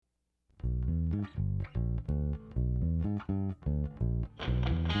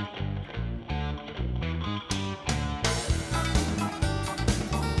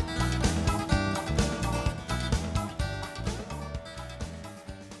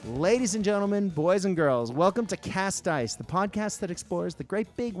Ladies and gentlemen, boys and girls, welcome to Cast Dice, the podcast that explores the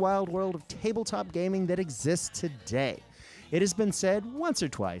great big wild world of tabletop gaming that exists today. It has been said once or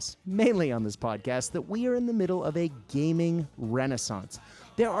twice, mainly on this podcast, that we are in the middle of a gaming renaissance.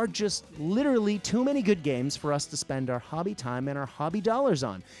 There are just literally too many good games for us to spend our hobby time and our hobby dollars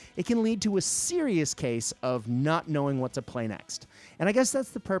on. It can lead to a serious case of not knowing what to play next. And I guess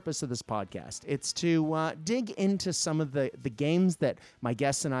that's the purpose of this podcast. It's to dig into some of the games that my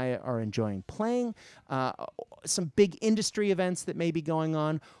guests and I are enjoying playing, some big industry events that may be going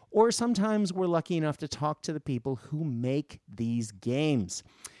on, or sometimes we're lucky enough to talk to the people who make these games.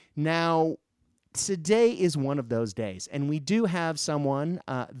 Now, today is one of those days, and we do have someone,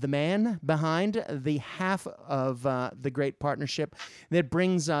 the man behind the half of the great partnership that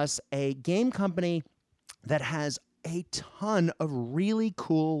brings us a game company that has a ton of really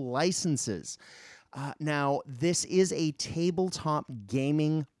cool licenses. Now, this is a tabletop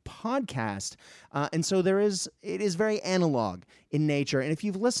gaming podcast, and so it is very analog in nature. And if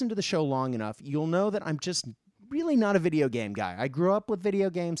you've listened to the show long enough, you'll know that I'm just really not a video game guy. I grew up with video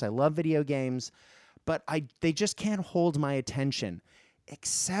games. I love video games, but they just can't hold my attention,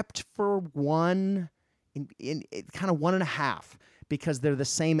 except for one, in kind of one and a half, because they're the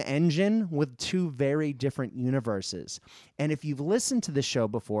same engine with two very different universes. And if you've listened to the show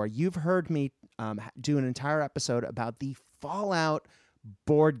before, you've heard me do an entire episode about the Fallout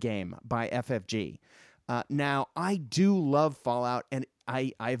board game by FFG. Now, I do love Fallout, and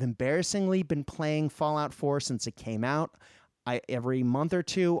I've embarrassingly been playing Fallout 4 since it came out. Every month or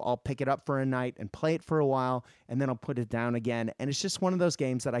two, I'll pick it up for a night and play it for a while, and then I'll put it down again. And it's just one of those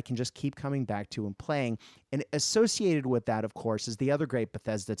games that I can just keep coming back to and playing. And associated with that, of course, is the other great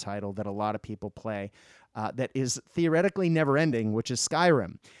Bethesda title that a lot of people play that is theoretically never-ending, which is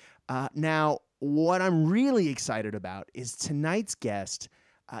Skyrim. Now, what I'm really excited about is tonight's guest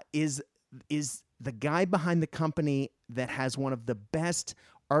is the guy behind the company that has one of the best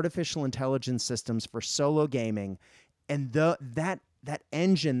artificial intelligence systems for solo gaming. And that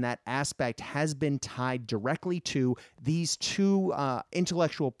engine, that aspect, has been tied directly to these two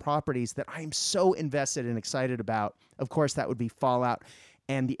intellectual properties that I'm so invested and excited about. Of course, that would be Fallout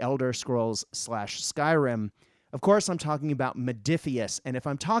and the Elder Scrolls / Skyrim. Of course, I'm talking about Modiphius. And if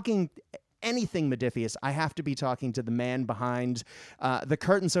I'm talking anything Modiphius, I have to be talking to the man behind the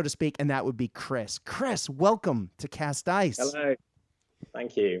curtain, so to speak, and that would be Chris. Chris, welcome to Cast Dice. Hello.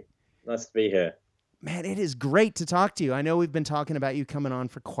 Thank you. Nice to be here. Man, it is great to talk to you. I know we've been talking about you coming on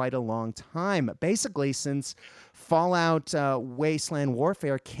for quite a long time, basically since Fallout Wasteland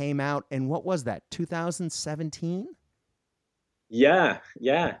Warfare came out in, what was that, 2017? Yeah.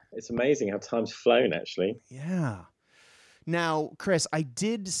 It's amazing how time's flown, actually. Yeah. Now, Chris, I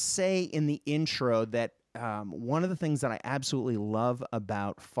did say in the intro that one of the things that I absolutely love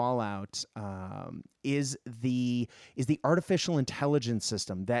about Fallout is the artificial intelligence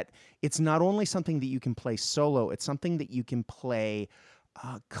system. That it's not only something that you can play solo, it's something that you can play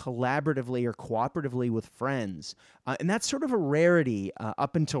collaboratively or cooperatively with friends. And that's sort of a rarity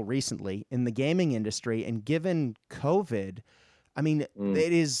up until recently in the gaming industry. And given COVID, I mean,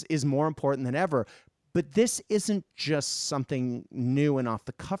 it is more important than ever. But this isn't just something new and off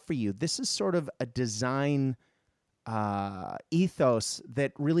the cuff for you. This is sort of a design ethos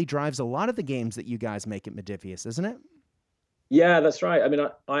that really drives a lot of the games that you guys make at Modiphius, isn't it? Yeah, that's right. I mean,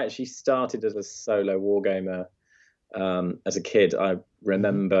 I actually started as a solo wargamer as a kid. I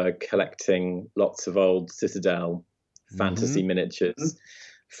remember collecting lots of old Citadel fantasy miniatures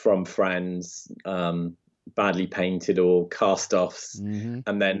from friends, badly painted or cast-offs.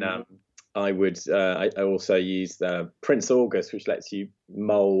 And then I also used Prince August, which lets you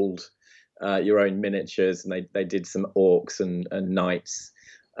mold your own miniatures, and they did some orcs and knights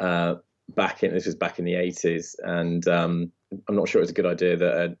this was back in the 80s, and I'm not sure it's a good idea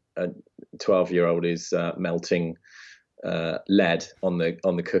that a 12-year-old is melting lead on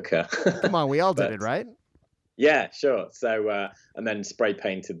the cooker. Come on, we all did it, right? Yeah, sure. So, and then spray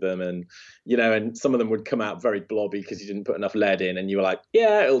painted them, and and some of them would come out very blobby because you didn't put enough lead in, and you were like,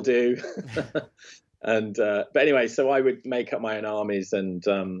 yeah, it'll do. And but anyway, so I would make up my own armies and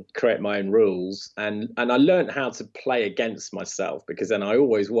create my own rules, and I learned how to play against myself, because then I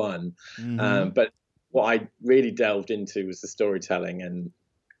always won. But what I really delved into was the storytelling and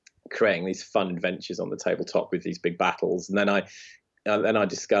creating these fun adventures on the tabletop with these big battles. And then I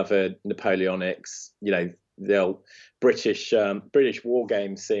discovered Napoleonics. The old British war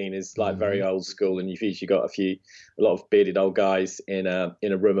game scene is like very old school, and you've usually got a lot of bearded old guys in a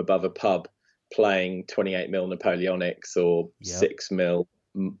room above a pub playing 28mm Napoleonics or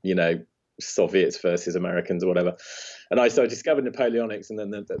 6mm, Soviets versus Americans or whatever. And I discovered Napoleonics, and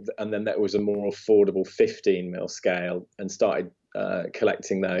then there was a more affordable 15mm scale, and started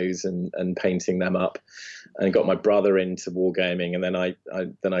collecting those and painting them up, and got my brother into wargaming. And then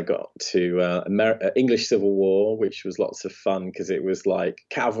I got to English Civil War, which was lots of fun because it was like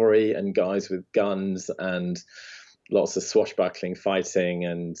cavalry and guys with guns and lots of swashbuckling fighting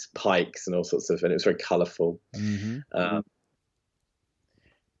and pikes and all sorts of, and it was very colourful.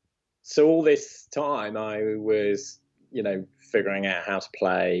 So all this time I was, figuring out how to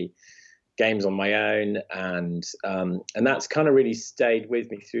play games on my own, and that's kind of really stayed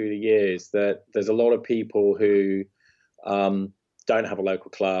with me through the years. That there's a lot of people who don't have a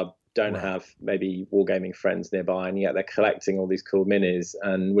local club, don't have maybe wargaming friends nearby, and yet they're collecting all these cool minis.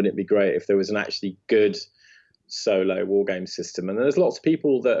 And wouldn't it be great if there was an actually good solo wargame system? And there's lots of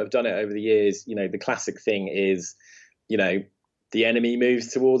people that have done it over the years. The classic thing is, the enemy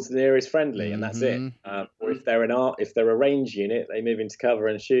moves towards the nearest friendly, and that's it. Or if they're a range unit, they move into cover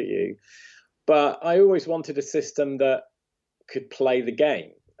and shoot you. But I always wanted a system that could play the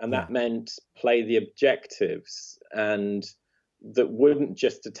game, and that meant play the objectives, and that wouldn't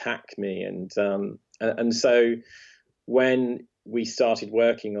just attack me. And so when we started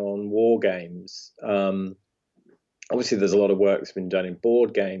working on war games, obviously there's a lot of work that's been done in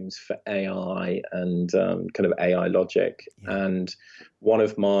board games for AI and kind of AI logic. And one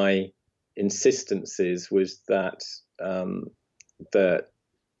of my insistences was that that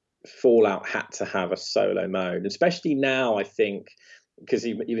Fallout had to have a solo mode, especially now, I think, because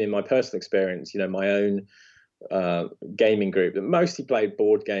even in my personal experience, my own gaming group that mostly played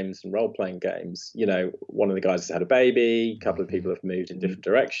board games and role-playing games, one of the guys has had a baby, a couple of people have moved in different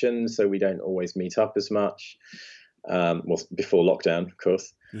directions, so we don't always meet up as much. Before lockdown, of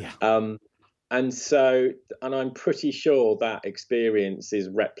course. And I'm pretty sure that experience is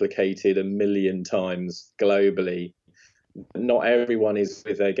replicated a million times globally. Not everyone is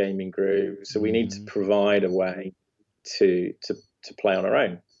with their gaming group, so we need to provide a way to play on our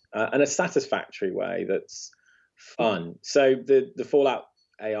own, and a satisfactory way that's fun. So the Fallout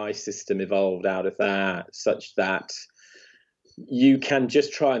AI system evolved out of that, such that you can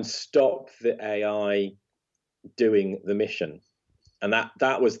just try and stop the AI doing the mission. And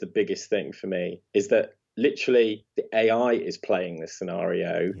that was the biggest thing for me, is that literally the AI is playing this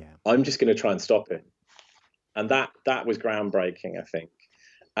scenario. I'm just going to try and stop it. And that was groundbreaking, I think.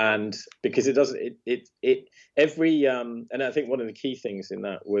 And because it doesn't, every, and I think one of the key things in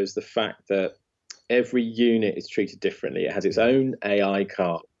that was the fact that every unit is treated differently. It has its own AI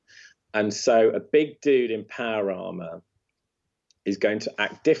card. And so a big dude in power armor is going to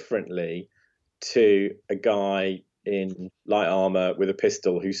act differently to a guy in light armor with a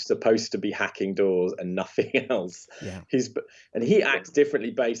pistol who's supposed to be hacking doors and nothing else. And he acts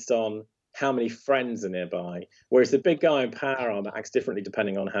differently based on how many friends are nearby, whereas the big guy in power armor acts differently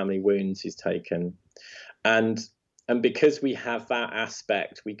depending on how many wounds he's taken. And because we have that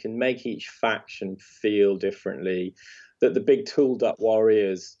aspect, we can make each faction feel differently. That the big tooled up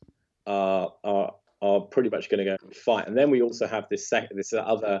warriors are pretty much going to go and fight. And then we also have this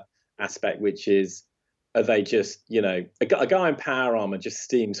other aspect, which is, are they just, a guy in power armor just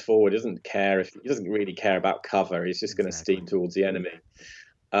steams forward, he doesn't really care about cover, he's just going to steam towards the enemy.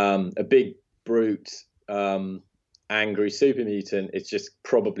 A big brute, angry super mutant is just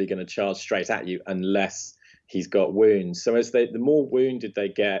probably going to charge straight at you unless he's got wounds. So the more wounded they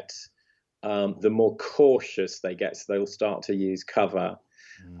get, the more cautious they get, so they'll start to use cover.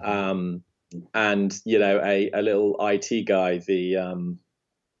 And a little IT guy, the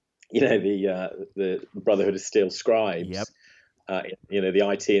Brotherhood of Steel Scribes, the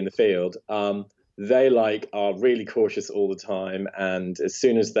IT in the field, they are really cautious all the time, and as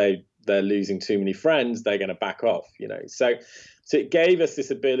soon as they're losing too many friends, they're going to back off. So it gave us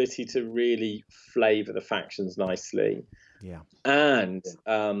this ability to really flavor the factions nicely. And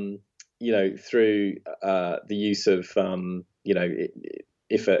through the use of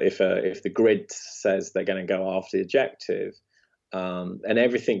if the grid says they're going to go after the objective, and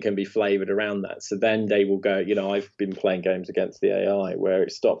everything can be flavored around that. So then they will go, I've been playing games against the AI where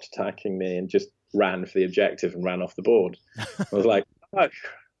it stopped attacking me and just ran for the objective and ran off the board. I was like, oh,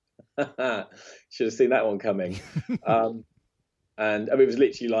 should have seen that one coming. And it was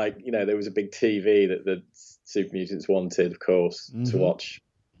literally there was a big TV that the Super Mutants wanted, of course, to watch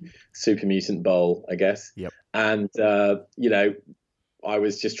Super Mutant Bowl, I guess. And, I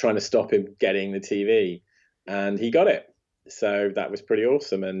was just trying to stop him getting the TV, and he got it. So that was pretty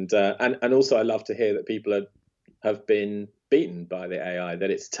awesome. And also I love to hear that people have been beaten by the AI,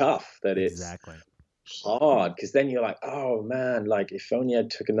 that it's tough, that it's hard because then you're like, oh man, like if only I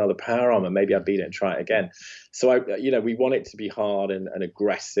took another power armor, maybe I'd beat it and try it again. So we want it to be hard and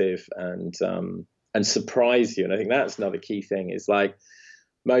aggressive and surprise you. And I think that's another key thing is like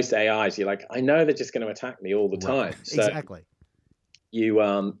most AIs, you're like, I know they're just going to attack me all the time. So Exactly.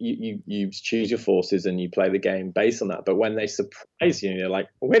 you choose your forces and you play the game based on that. But when they surprise you, you're like,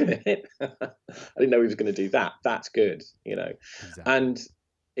 wait a minute, I didn't know he was going to do that. That's good, Exactly. And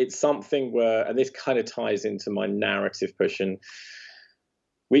it's something where, and this kind of ties into my narrative push, and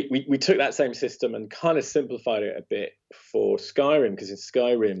we took that same system and kind of simplified it a bit for Skyrim, because in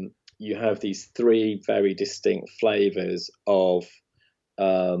Skyrim you have these three very distinct flavors of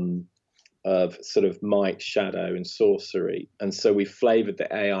sort of might, shadow, and sorcery. And so we flavored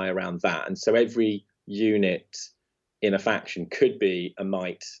the AI around that. And so every unit in a faction could be a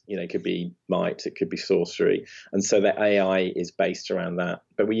might, it could be might, it could be sorcery. And so the AI is based around that.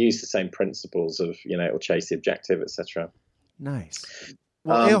 But we use the same principles of, it'll chase the objective, etc. Nice.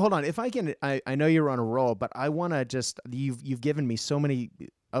 Well, hey, hold on. If I can, I know you're on a roll, but I want to just, you've given me so many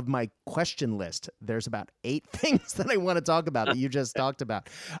of my question list. There's about 8 things that I want to talk about that you just talked about.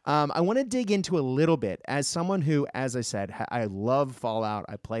 I want to dig into a little bit as someone who, as I said, I love Fallout.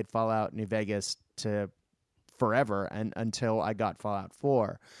 I played Fallout New Vegas to forever and until I got Fallout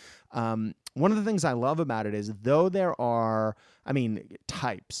 4. One of the things I love about it is, though there are,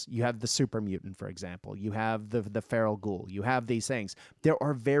 types. You have the super mutant, for example. You have the feral ghoul. You have these things. There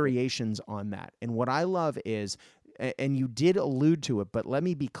are variations on that. And what I love is, and you did allude to it, but let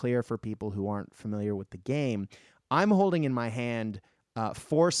me be clear for people who aren't familiar with the game. I'm holding in my hand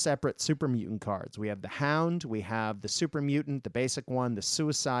 4 separate super mutant cards. We have the Hound, we have the super mutant, the basic one, the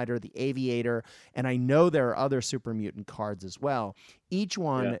Suicider, the Aviator, and I know there are other super mutant cards as well. Each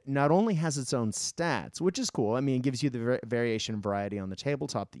one not only has its own stats, which is cool. It gives you the variation and variety on the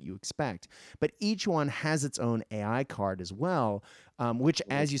tabletop that you expect, but each one has its own AI card as well, which,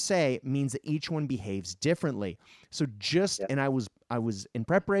 as you say, means that each one behaves differently. So and I was in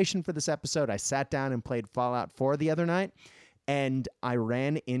preparation for this episode, I sat down and played Fallout 4 the other night, and I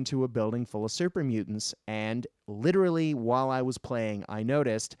ran into a building full of super mutants, and literally while I was playing, I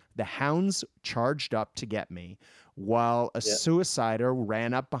noticed the Hounds charged up to get me while a Suicider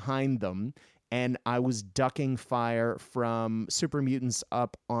ran up behind them, and I was ducking fire from super mutants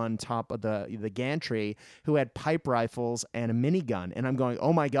up on top of the gantry who had pipe rifles and a minigun. And I'm going,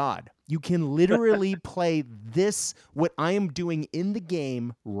 oh my God, you can literally play this, what I am doing in the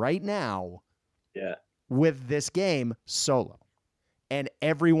game right now. Yeah. With this game solo, and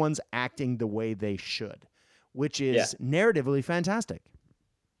everyone's acting the way they should, which is narratively fantastic.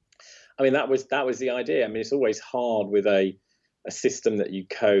 That was the idea. It's always hard with a system that you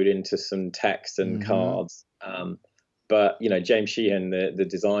code into some text and cards. But James Sheehan, the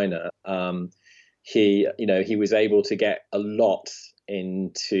designer, he was able to get a lot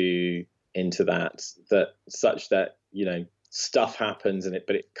into that such that stuff happens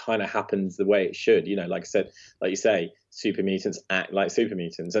but it kind of happens the way it should. Like I said, like you say, super mutants act like super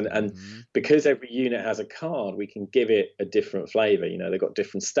mutants, and because every unit has a card, we can give it a different flavor. They've got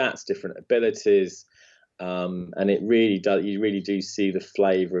different stats, different abilities, and it really does. You really do see the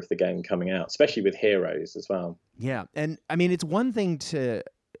flavor of the game coming out, especially with heroes as well. Yeah, and it's one thing to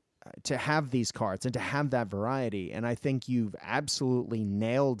have these cards and to have that variety, and I think you've absolutely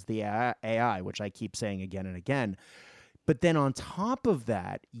nailed the AI, which I keep saying again and again. But then on top of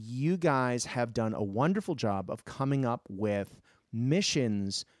that, you guys have done a wonderful job of coming up with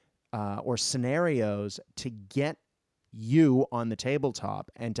missions or scenarios to get you on the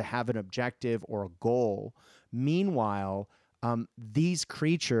tabletop and to have an objective or a goal. Meanwhile, these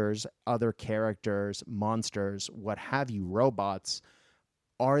creatures, other characters, monsters, what have you, robots,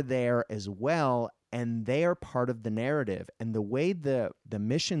 are there as well, and they are part of the narrative. And the way the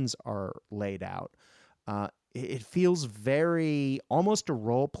missions are laid out, it feels very almost a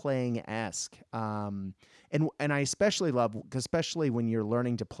role-playing-esque. And I especially love, especially when you're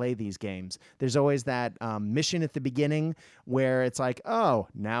learning to play these games, there's always that mission at the beginning where it's like, oh,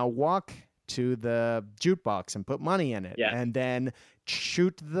 now walk to the jukebox and put money in it. Yeah. And then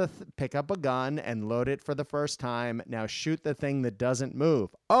pick up a gun and load it for the first time. Now shoot the thing that doesn't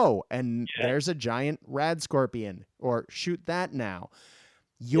move. Oh, and there's a giant rad scorpion, or shoot that now.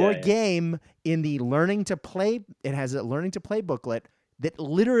 Your game in the learning to play, it has a learning to play booklet that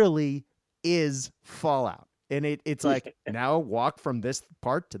literally is Fallout. And it's like, now walk from this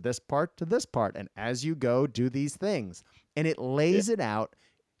part to this part to this part. And as you go, do these things. And it lays it out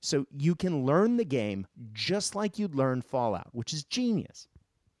so you can learn the game just like you'd learn Fallout, which is genius.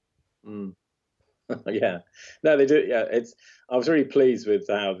 Yeah, no, they do. Yeah, I was really pleased with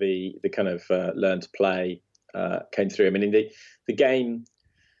how the kind of learn to play came through. I mean, the game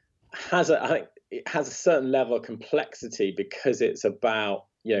I think it has a certain level of complexity because it's about,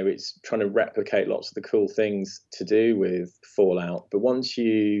 it's trying to replicate lots of the cool things to do with Fallout. But once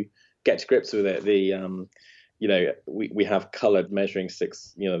you get to grips with it, we have colored measuring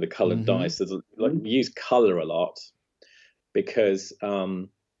sticks, the colored dice. Like, we use color a lot because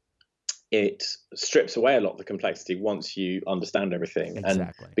it strips away a lot of the complexity once you understand everything.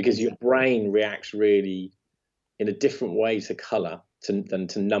 Exactly. And because your brain reacts really in a different way to color than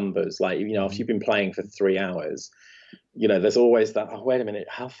to numbers. Like, if you've been playing for 3 hours, there's always that, oh, wait a minute,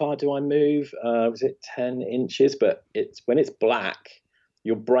 how far do I move? Was it 10 inches? But when it's black,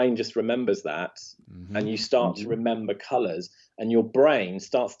 your brain just remembers that, and you start to remember colors, and your brain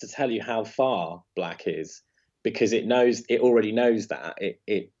starts to tell you how far black is because it already knows that.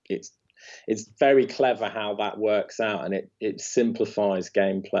 It's very clever how that works out, and it simplifies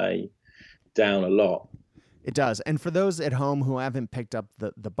gameplay down a lot. It does. And for those at home who haven't picked up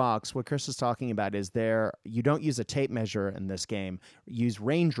the box, what Chris is talking about is you don't use a tape measure in this game. You use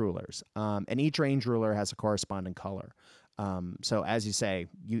range rulers, and each range ruler has a corresponding color. So as you say,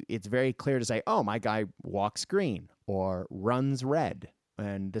 it's very clear to say, oh, my guy walks green or runs red,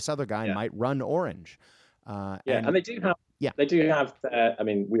 and this other guy might run orange. And they do have. I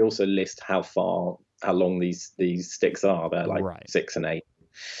mean, we also list how long these sticks are. They're like 6 and 8,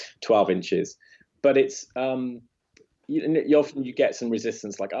 12 inches. But it's you often get some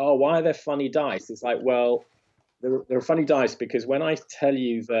resistance, like, oh, why are there funny dice? It's like, well, there are funny dice because when I tell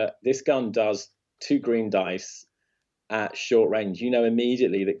you that this gun does 2 green dice at short range, you know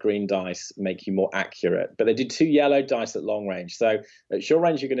immediately that green dice make you more accurate. But they do 2 yellow dice at long range. So at short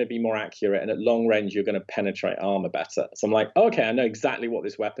range, you're going to be more accurate, and at long range, you're going to penetrate armor better. So I'm like, okay, I know exactly what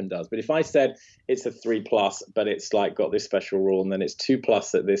this weapon does. But if I said it's a 3+, but it's like got this special rule, and then it's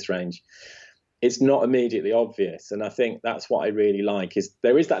 2+ at this range, it's not immediately obvious. And I think that's what I really like, is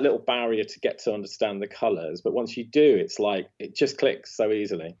there is that little barrier to get to understand the colors, but once you do, it's like it just clicks so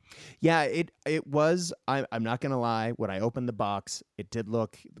easily. Yeah, it was, I'm not gonna lie, when I opened the box, it did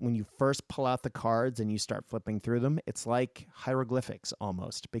look, when you first pull out the cards and you start flipping through them, it's like hieroglyphics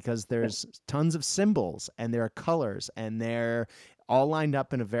almost, because there's tons of symbols and there are colors and they're all lined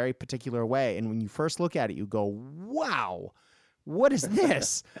up in a very particular way. And when you first look at it, you go, wow, what is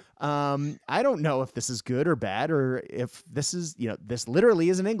this? I don't know if this is good or bad, or if this is, this literally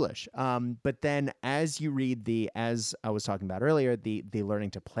isn't English. But then as you read as I was talking about earlier, the learning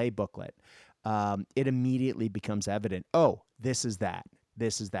to play booklet, it immediately becomes evident. Oh, this is that.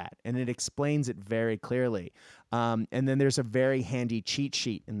 This is that. And it explains it very clearly. And then there's a very handy cheat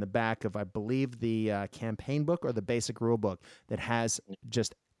sheet in the back of, I believe, the campaign book or the basic rule book that has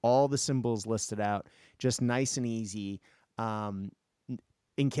just all the symbols listed out, just nice and easy.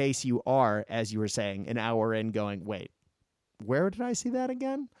 In case you are, as you were saying, an hour in going, wait, where did I see that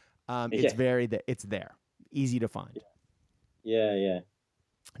again? It's there, easy to find. Yeah.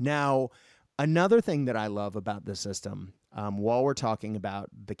 Now, another thing that I love about the system, while we're talking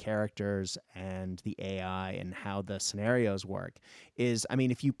about the characters and the AI and how the scenarios work, is, I mean,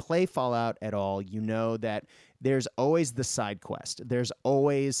 if you play Fallout at all, you know that there's always the side quest. There's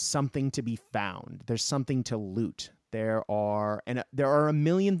always something to be found. There's something to loot. There are a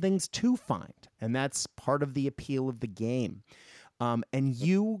million things to find, and that's part of the appeal of the game. And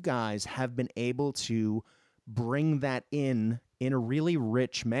you guys have been able to bring that in a really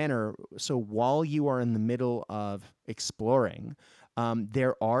rich manner. So while you are in the middle of exploring,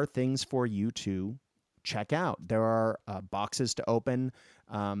 there are things for you to check out. There are boxes to open.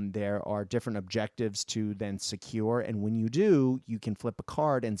 There are different objectives to then secure. And when you do, you can flip a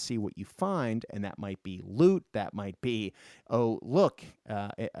card and see what you find. And that might be loot. That might be, oh, look,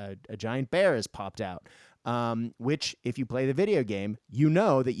 a giant bear has popped out. Which, if you play the video game, you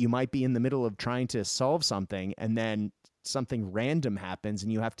know that you might be in the middle of trying to solve something, and then something random happens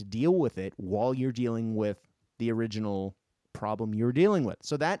and you have to deal with it while you're dealing with the original problem you're dealing with.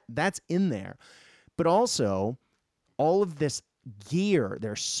 So that's in there. But also, all of this gear,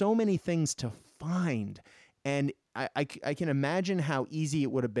 there's so many things to find. And I can imagine how easy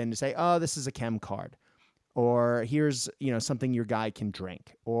it would have been to say, oh, this is a chem card. Or here's, something your guy can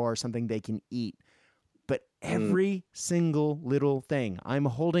drink, or something they can eat. But every single little thing, I'm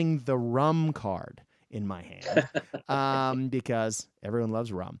holding the rum card in my hand because everyone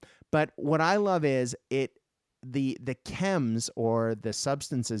loves rum. But what I love is the chems, or the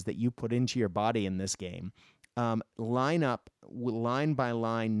substances that you put into your body in this game, line up line by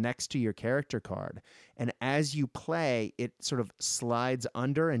line next to your character card. And as you play, it sort of slides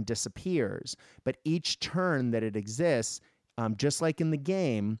under and disappears. But each turn that it exists, just like in the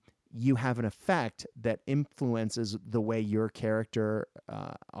game, you have an effect that influences the way your character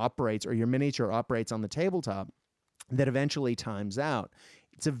operates or your miniature operates on the tabletop that eventually times out.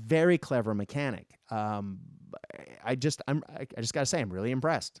 It's a very clever mechanic. I just got to say, I'm really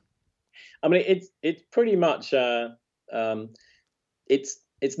impressed. I mean, it's pretty much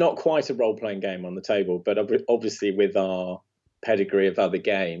it's not quite a role playing game on the table, but obviously with our pedigree of other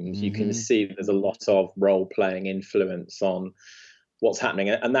games, you can see there's a lot of role playing influence on what's happening,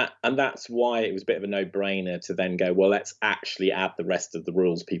 and that's why it was a bit of a no brainer to then go, well, let's actually add the rest of the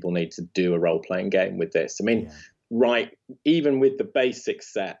rules people need to do a role playing game with this. I mean. Yeah. Right, even with the basic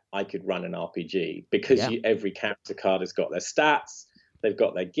set, I could run an RPG because every character card has got their stats, they've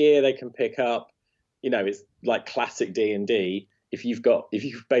got their gear they can pick up. You know, it's like classic D&D. If you've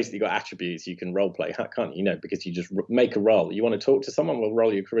basically got attributes, you can role play, can't you? You know, because you just make a roll. You want to talk to someone, we'll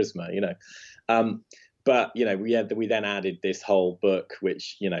roll your charisma. You know, but you know, we then added this whole book,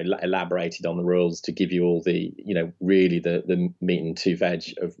 which elaborated on the rules to give you all the really the meat and two veg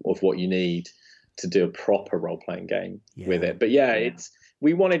of what you need to do a proper role-playing game with it. But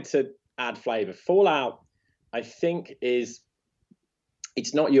we wanted to add flavor. Fallout, I think, it's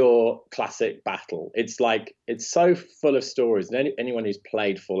not your classic battle. It's so full of stories, and anyone who's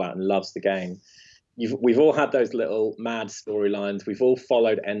played Fallout and loves the game, we've all had those little mad storylines. We've all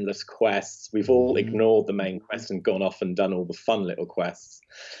followed endless quests. We've all ignored the main quest and gone off and done all the fun little quests.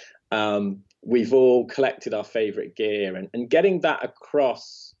 We've all collected our favorite gear, and getting that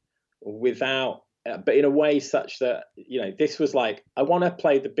across without but in a way such that this was like, I want to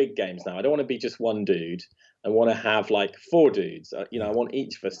play the big games now. I don't want to be just one dude. I want to have like 4 dudes. I want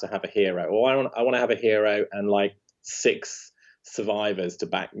each of us to have a hero, or I want to have a hero and like 6 survivors to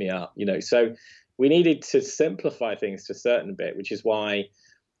back me up. So we needed to simplify things to a certain bit, which is why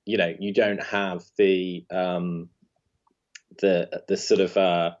you don't have the sort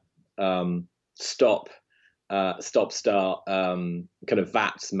of stop-start kind of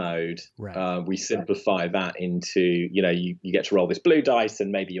VATS mode. Right. We simplify that into, you get to roll this blue dice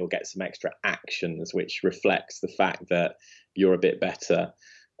and maybe you'll get some extra actions, which reflects the fact that you're a bit better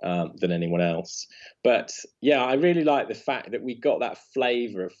than anyone else. But yeah, I really like the fact that we got that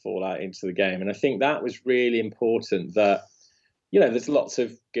flavor of Fallout into the game. And I think that was really important, that, there's lots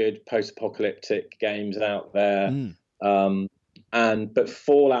of good post-apocalyptic games out there. But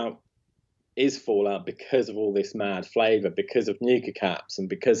Fallout is Fallout because of all this mad flavor, because of Nuka Caps, and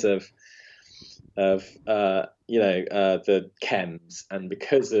because of the chems, and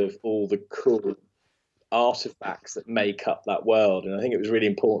because of all the cool artifacts that make up that world. And I think it was really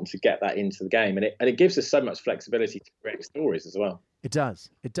important to get that into the game, and it gives us so much flexibility to create stories as well. It does.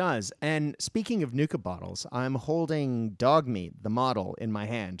 And speaking of Nuka bottles, I'm holding Dogmeat, the model, in my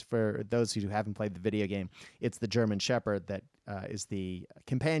hand. For those who haven't played the video game, it's the German Shepherd that is the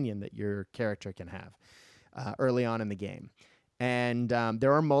companion that your character can have early on in the game. And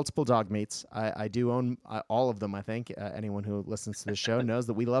there are multiple Dogmeats. I do own all of them, I think. Anyone who listens to this show knows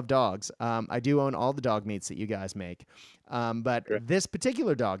that we love dogs. I do own all the Dogmeats that you guys make. But this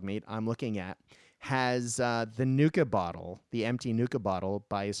particular Dogmeat I'm looking at has the Nuka bottle, the empty Nuka bottle,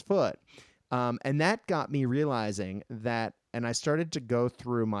 by his foot. And that got me realizing that, and I started to go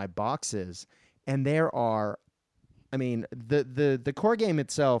through my boxes, and there are, the core game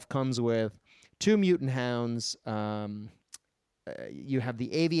itself comes with 2 mutant hounds. You have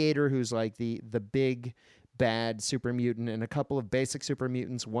the Aviator, who's like the big bad super mutant, and a couple of basic super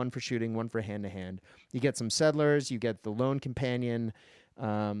mutants, one for shooting, one for hand-to-hand. You get some settlers, you get the lone companion,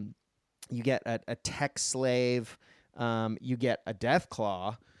 you get a tech slave, you get a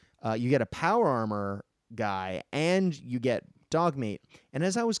Deathclaw, you get a power armor guy, and you get Dogmeat. And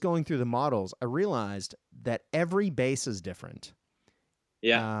as I was going through the models, I realized that every base is different.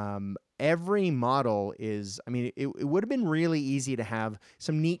 Yeah. Every model is, it would have been really easy to have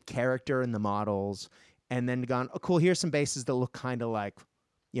some neat character in the models and then gone, oh, cool, here's some bases that look kind of like,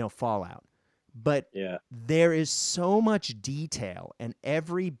 Fallout. But there is so much detail, and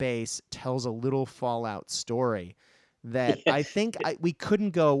every base tells a little Fallout story that I think we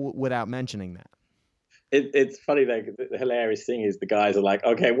couldn't go without mentioning that. It's funny though. The hilarious thing is the guys are like,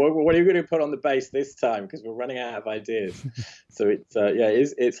 okay, what are you going to put on the base this time? Because we're running out of ideas. So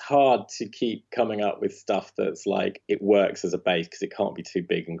it's hard to keep coming up with stuff that's like, it works as a base, because it can't be too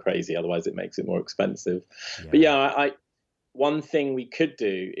big and crazy. Otherwise it makes it more expensive. Yeah. But one thing we could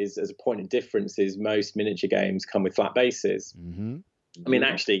do is, as a point of difference, is most miniature games come with flat bases. Mm-hmm.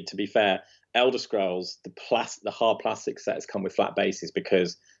 Actually, to be fair, Elder Scrolls, the hard plastic sets come with flat bases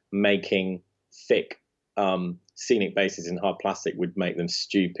because making thick scenic bases in hard plastic would make them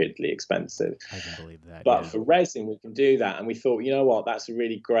stupidly expensive. I can believe that. But yeah. for resin, we can do that. And we thought, you know what, that's a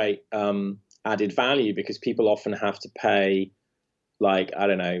really great added value, because people often have to pay, like, I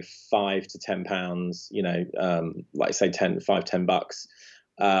don't know, £5 to £10, like say 10 bucks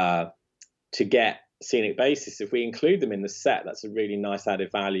to get scenic basis. If we include them in the set, that's a really nice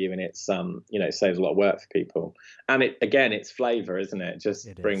added value, and it's it saves a lot of work for people. And it's flavor, isn't it? It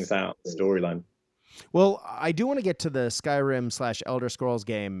just brings out the storyline. Well, I do want to get to the Skyrim / Elder Scrolls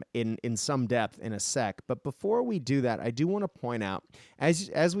game in some depth in a sec, but before we do that, I do want to point out,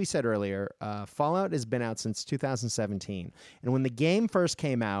 as we said earlier, Fallout has been out since 2017, and when the game first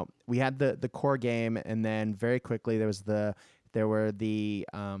came out, we had the core game, and then very quickly there were the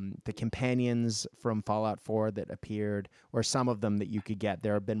companions from Fallout 4 that appeared, or some of them that you could get.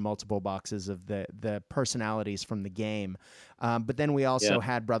 There have been multiple boxes of the personalities from the game. But then we also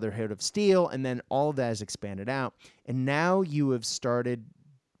had Brotherhood of Steel, and then all of that has expanded out. And now you have started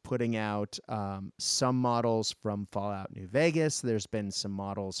putting out some models from Fallout New Vegas. There's been some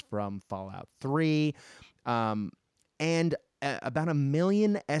models from Fallout 3. And about 1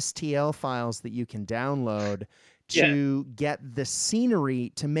 million STL files that you can download to get the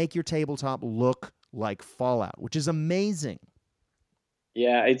scenery to make your tabletop look like Fallout, which is amazing.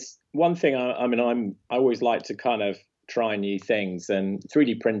 Yeah, it's one thing. I always like to kind of try new things, and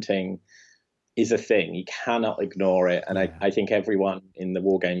 3D printing is a thing. You cannot ignore it. And I think everyone in the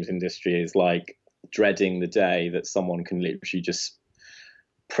war games industry is like dreading the day that someone can literally just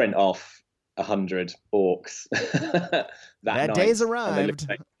print off 100 orcs. that day's arrived.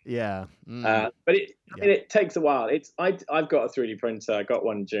 Yeah. But it takes a while. I've got a 3D printer. I got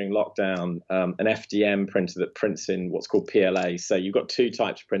one during lockdown, an FDM printer that prints in what's called PLA. So you've got two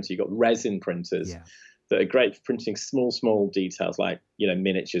types of printer. You've got resin printers that are great for printing small details like,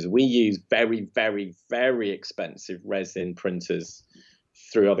 miniatures. We use very, very, very expensive resin printers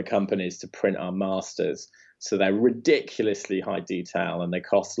through other companies to print our masters. So they're ridiculously high detail, and they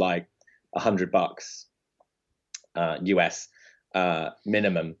cost like $100 US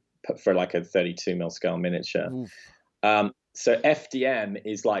minimum for like a 32mm scale miniature. So FDM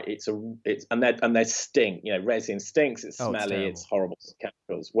is like and they stink. Resin stinks. It's smelly. It's horrible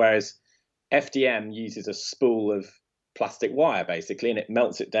chemicals. Whereas FDM uses a spool of plastic wire basically, and it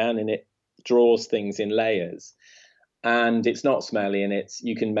melts it down and it draws things in layers. And it's not smelly, and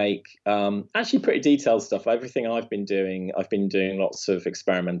you can make actually pretty detailed stuff. Everything I've been doing lots of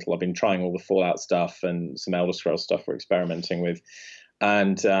experimental. I've been trying all the Fallout stuff and some Elder Scrolls stuff we're experimenting with.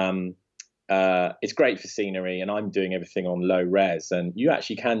 And it's great for scenery, and I'm doing everything on low res. And you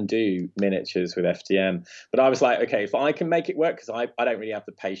actually can do miniatures with FDM. But I was like, okay, if I can make it work, because I don't really have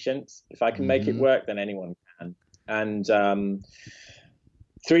the patience. If I can make it work, then anyone can. And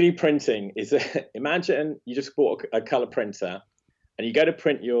 3D printing is imagine you just bought a color printer, and you go to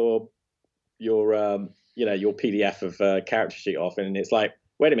print your PDF of a character sheet off, and it's like,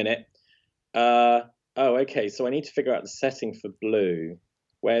 wait a minute, okay, so I need to figure out the setting for blue.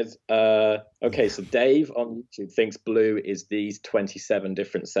 Where's okay, so Dave on YouTube thinks blue is these 27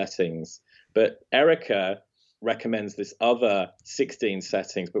 different settings, but Erica recommends this other 16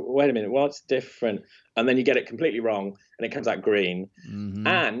 settings, but wait a minute, what's different? And then you get it completely wrong, and it comes out green,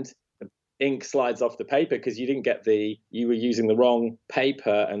 and the ink slides off the paper because you were using the wrong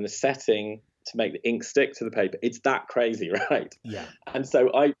paper and the setting to make the ink stick to the paper. It's that crazy, right? Yeah. And so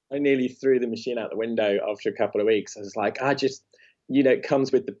I nearly threw the machine out the window after a couple of weeks. I was like, it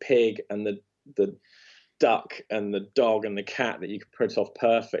comes with the pig and the duck and the dog and the cat that you can print off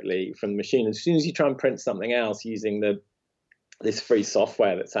perfectly from the machine. As soon as you try and print something else using this free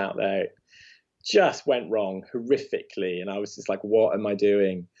software that's out there, it just went wrong horrifically. And I was just like, what am I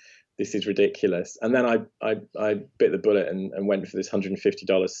doing? This is ridiculous. And then I bit the bullet and went for this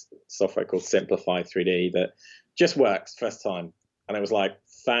 $150 software called Simplify 3D that just works first time. And I was like,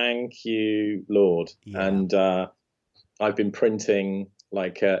 thank you, Lord. Yeah. And I've been printing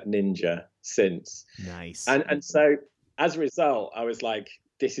like a ninja since. Nice. And so as a result, I was like,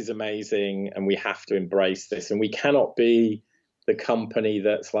 this is amazing, and we have to embrace this. And we cannot be the company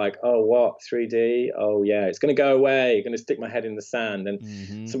that's like, oh, what, 3D? Oh, yeah, it's going to go away. I'm going to stick my head in the sand.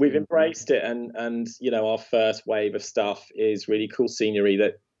 And so we've embraced it. And our first wave of stuff is really cool scenery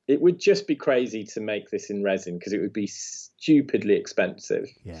that it would just be crazy to make this in resin because it would be stupidly expensive.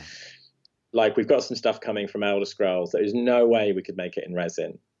 Yeah. Like, we've got some stuff coming from Elder Scrolls. There is no way we could make it in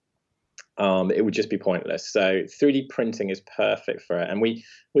resin. it would just be pointless. So 3D printing is perfect for it, and we've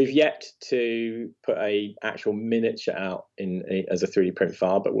yet to put a actual miniature out as a 3D print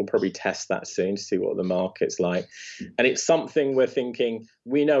file, but we'll probably test that soon to see what the market's like. And it's something we're thinking.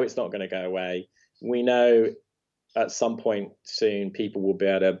 We know it's not going to go away. We know at some point soon people will be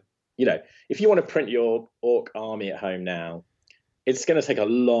able to, if you want to print your orc army at home now, it's going to take a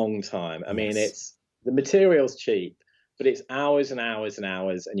long time. I mean, the material's cheap, but it's hours and hours and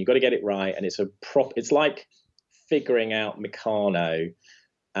hours, and you've got to get it right. And it's like figuring out Meccano,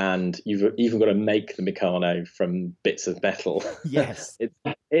 and you've even got to make the Meccano from bits of metal. Yes.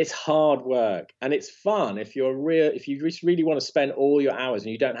 It's hard work, and it's fun. If you just really want to spend all your hours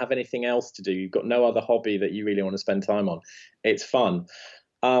and you don't have anything else to do, you've got no other hobby that you really want to spend time on, it's fun.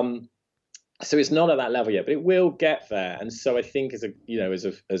 So it's not at that level yet, but it will get there. And so I think as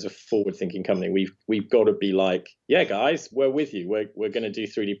a forward-thinking company, we've got to be like, yeah, guys, we're with you. We're going to do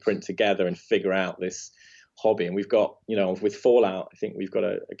 3D print together and figure out this hobby. And we've got, with Fallout, I think we've got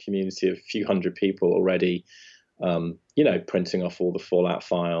a community of a few hundred people already, printing off all the Fallout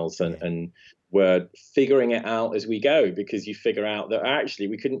files, and we're figuring it out as we go, because you figure out that actually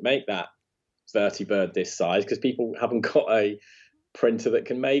we couldn't make that Vertibird this size because people haven't got a printer that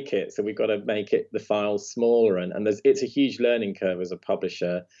can make it, so we've got to make the files smaller, and it's a huge learning curve as a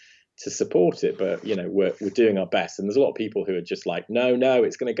publisher to support it, but we're doing our best. And there's a lot of people who are just like, no,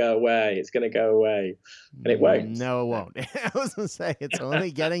 it's going to go away, and it won't. No, it won't. I was going to say it's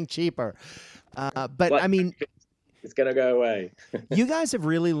only getting cheaper, but I mean, it's going to go away. You guys have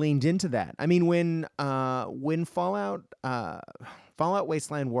really leaned into that. I mean, when Fallout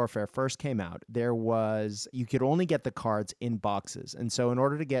Wasteland Warfare first came out, you could only get the cards in boxes. And so in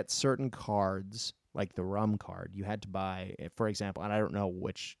order to get certain cards, like the rum card, you had to buy, for example, and I don't know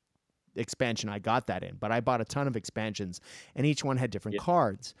which expansion I got that in, but I bought a ton of expansions, and each one had different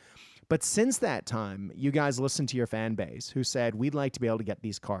cards. But since that time, you guys listened to your fan base who said, we'd like to be able to get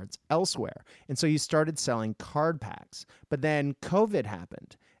these cards elsewhere. And so you started selling card packs. But then COVID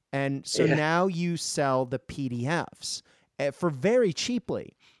happened. And so now you sell the PDFs for very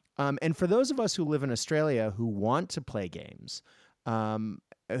cheaply. And for those of us who live in Australia who want to play games,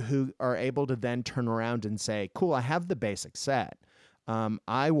 who are able to then turn around and say, cool, I have the basic set.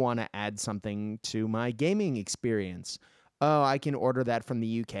 I want to add something to my gaming experience. Oh, I can order that from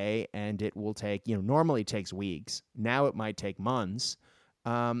the UK, and it will take, normally it takes weeks. Now it might take months.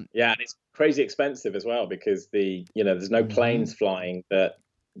 And it's crazy expensive as well, because there's no planes flying that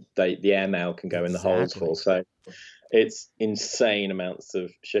the airmail can go in the holes for. So it's insane amounts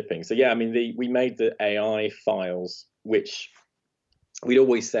of shipping. So I mean, we made the AI files, which we'd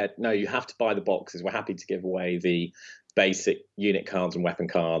always said, no, you have to buy the boxes. We're happy to give away the basic unit cards and weapon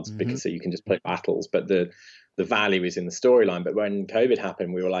cards because so you can just play battles, but the value is in the storyline. But when COVID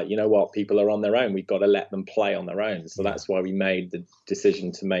happened, we were like, you know what, people are on their own, we've got to let them play on their own. So that's why we made the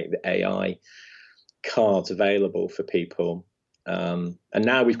decision to make the AI cards available for people, and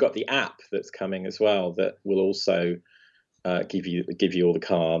now we've got the app that's coming as well that will also give you all the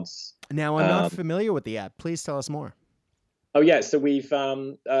cards. Now, I'm not familiar with the app. Please tell us more. Oh yeah, so we've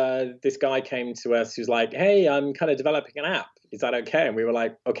this guy came to us who's like, hey, I'm kind of developing an app. Is that okay? And we were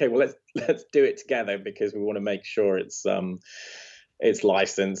like, okay, well let's do it together, because we want to make sure it's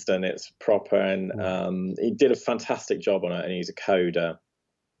licensed and it's proper. And he did a fantastic job on it, and he's a coder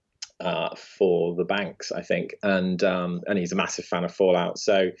for the banks, I think, and he's a massive fan of Fallout.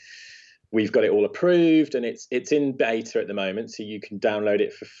 So we've got it all approved, and it's in beta at the moment, so you can download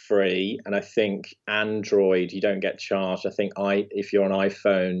it for free. And I think Android, you don't get charged. I think if you're on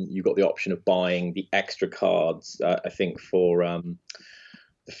iPhone, you've got the option of buying the extra cards, I think, for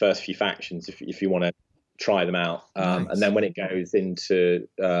the first few factions, if you want to try them out. Nice. And then when it goes into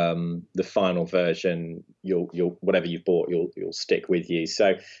the final version, you'll whatever you've bought, you'll stick with you.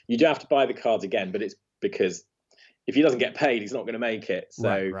 So you do have to buy the cards again, but it's because if he doesn't get paid, he's not going to make it.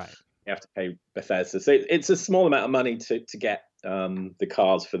 So right. You have to pay Bethesda. So it's a small amount of money to get the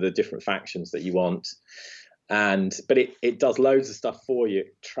cards for the different factions that you want. But it does loads of stuff for you.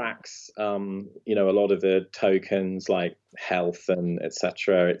 It tracks, a lot of the tokens like health and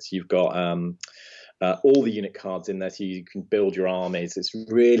etc. You've got all the unit cards in there, so you can build your armies. It's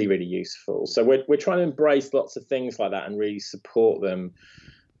really, really useful. So we're trying to embrace lots of things like that and really support them.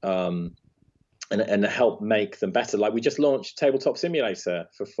 And help make them better. Like we just launched Tabletop Simulator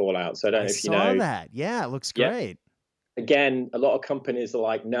for Fallout. So I don't know if you know. I saw that. Yeah, it looks great. Again, a lot of companies are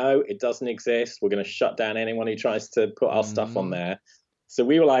like, no, it doesn't exist. We're going to shut down anyone who tries to put our stuff on there. So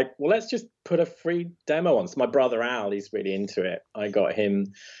we were like, well, let's just put a free demo on. So my brother Al, he's really into it. I got him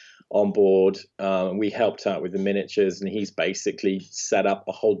on board. We helped out with the miniatures, and he's basically set up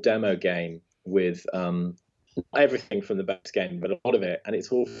a whole demo game with everything from the base game, but a lot of it, and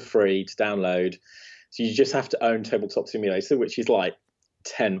it's all free to download. So you just have to own Tabletop Simulator, which is like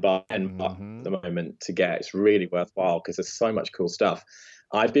 $10 at the moment to get. It's really worthwhile because there's so much cool stuff.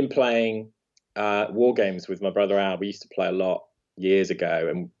 I've been playing war games with my brother Al. We used to play a lot years ago,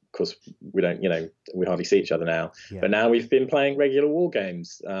 and of course we don't, we hardly see each other now. Yeah. But now we've been playing regular war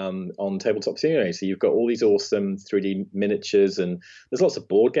games on Tabletop Simulator. So you've got all these awesome 3D miniatures, and there's lots of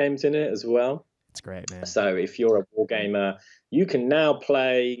board games in it as well. It's great, man. So if you're a war gamer, you can now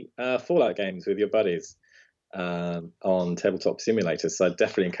play Fallout games with your buddies on Tabletop Simulator. So I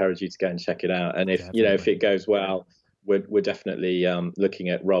definitely encourage you to go and check it out. And if if it goes well, we're definitely looking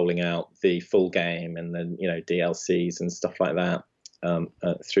at rolling out the full game and then DLCs and stuff like that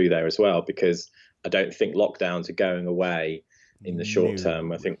through there as well, because I don't think lockdowns are going away in the short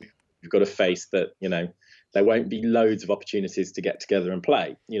term. I think we've got to face that there won't be loads of opportunities to get together and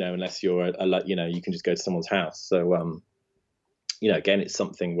play, unless you're you can just go to someone's house. So again, it's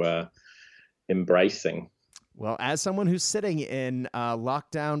something we're embracing. Well, as someone who's sitting in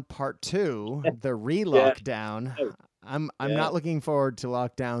lockdown part 2, the re-lockdown, I'm not looking forward to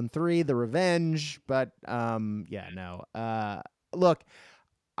lockdown 3, the revenge, but look,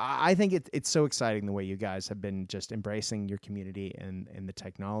 I think it's so exciting the way you guys have been just embracing your community and the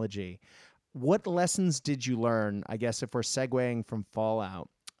technology. What lessons did you learn, I guess, if we're segueing from Fallout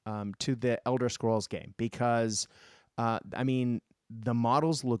to the Elder Scrolls game? Because, the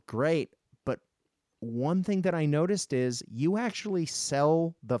models look great, but one thing that I noticed is you actually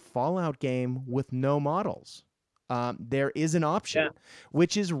sell the Fallout game with no models. There is an option,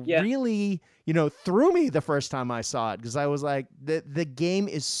 which is really, threw me the first time I saw it, because I was like, the game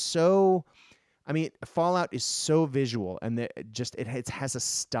is so... Fallout is so visual, and it has a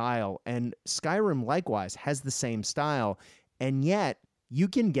style, and Skyrim likewise has the same style, and yet you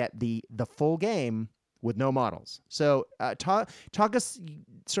can get the full game with no models. So talk us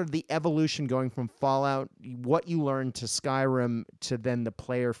sort of the evolution going from Fallout, what you learned to Skyrim to then the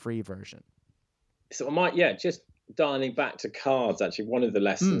player-free version. So just dialing back to cards, actually, one of the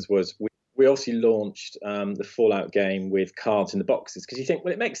lessons was we also launched the Fallout game with cards in the boxes, because you think,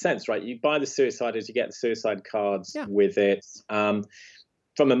 well, it makes sense, right? You buy the Suiciders, you get the Suicide cards with it.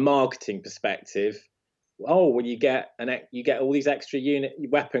 From a marketing perspective, you get all these extra unit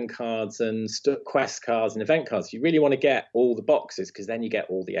weapon cards and quest cards and event cards. You really want to get all the boxes, because then you get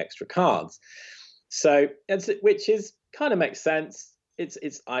all the extra cards. So, which is kind of makes sense.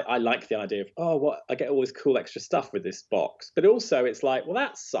 I like the idea of, I get all this cool extra stuff with this box, but also it's like, well,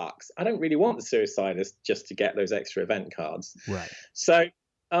 that sucks. I don't really want the Suiciders just to get those extra event cards. Right. So,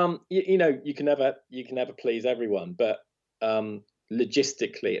 you can never please everyone, but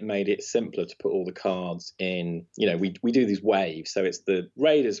logistically, it made it simpler to put all the cards in. We do these waves, so it's the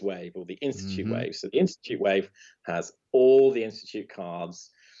Raiders wave or the Institute wave. So the Institute wave has all the Institute cards,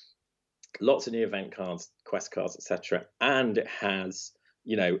 lots of new event cards, quest cards, etc. And it has,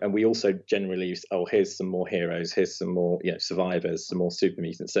 and we also generally use, here's some more heroes, here's some more, survivors, some more super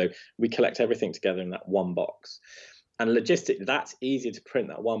mutants. So we collect everything together in that one box. And logistically, that's easier to print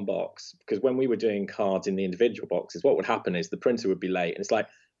that one box, because when we were doing cards in the individual boxes, what would happen is the printer would be late, and it's like,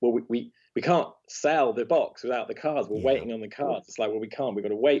 well, we can't sell the box without the cards. We're waiting on the cards. It's like, well, we can't. We've got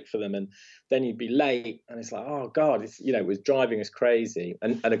to wait for them, and then you'd be late, and it's like, oh God, it was driving us crazy.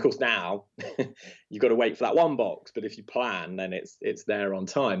 And of course now you've got to wait for that one box. But if you plan, then it's there on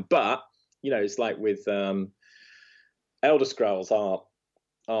time. But it's like with Elder Scrolls,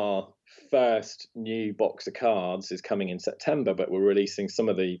 our first new box of cards is coming in September, but we're releasing some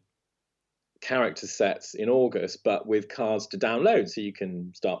of the character sets in August, but with cards to download, so you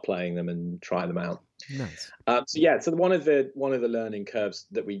can start playing them and try them out. Nice. So one of the learning curves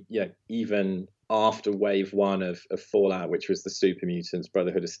that we, even after wave 1 of Fallout, which was the Super Mutants,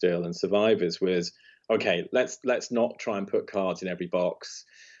 Brotherhood of Steel, and Survivors, was okay. Let's not try and put cards in every box.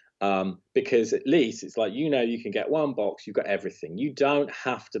 Because at least it's like, you can get one box, you've got everything. You don't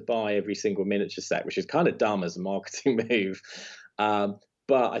have to buy every single miniature set, which is kind of dumb as a marketing move.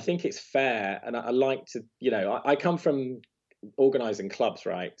 But I think it's fair. And I like to, I come from organizing clubs,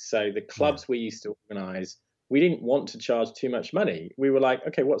 right? So the clubs we used to organize, we didn't want to charge too much money. We were like,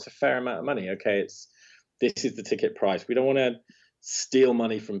 okay, what's a fair amount of money? Okay, this is the ticket price. We don't want to steal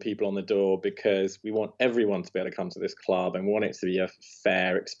money from people on the door, because we want everyone to be able to come to this club, and we want it to be a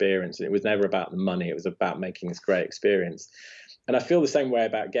fair experience. And it was never about the money. It was about making this great experience. And I feel the same way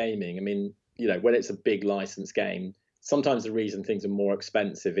about gaming. When it's a big license game, sometimes the reason things are more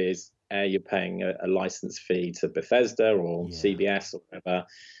expensive is you're paying a license fee to Bethesda or CBS or whatever.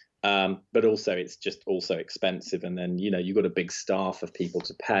 But also it's just also expensive, and then you've got a big staff of people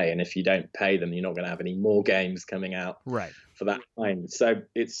to pay, and if you don't pay them, you're not going to have any more games coming out Right. for that time. So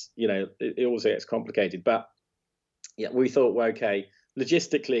it's it also gets complicated. But yeah, we thought, well, okay,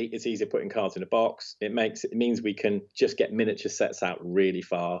 logistically it's easier putting cards in a box. It means we can just get miniature sets out really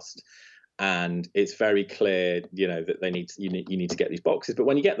fast, and it's very clear that you need to get these boxes. But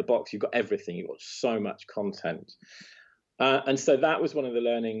when you get the box, you've got everything. You've got so much content. And so that was one of the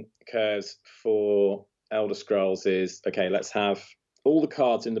learning curves for Elder Scrolls is, okay, let's have all the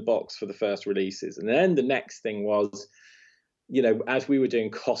cards in the box for the first releases. And then the next thing was, as we were doing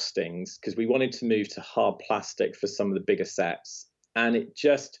costings, because we wanted to move to hard plastic for some of the bigger sets. And it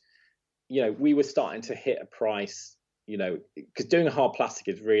just, we were starting to hit a price, because doing a hard plastic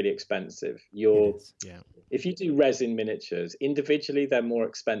is really expensive. If you do resin miniatures, individually, they're more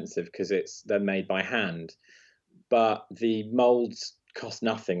expensive because they're made by hand. But the molds cost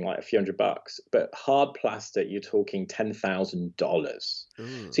nothing, like a few $100. But hard plastic, you're talking $10,000.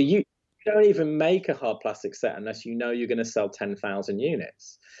 So you don't even make a hard plastic set unless you're going to sell 10,000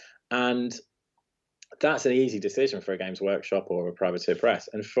 units. And that's an easy decision for a Games Workshop or a privateer press.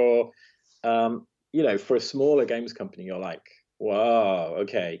 And for for a smaller games company, you're like, wow,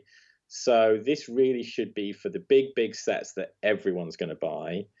 okay. So this really should be for the big sets that everyone's going to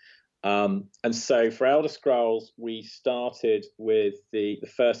buy. And so for Elder Scrolls, we started with the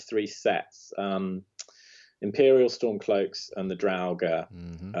first three sets, Imperial Stormcloaks and the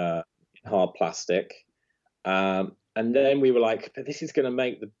Draugr, hard plastic. And then we were like, but this is going to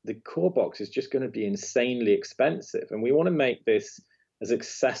make the core box is just going to be insanely expensive. And we want to make this as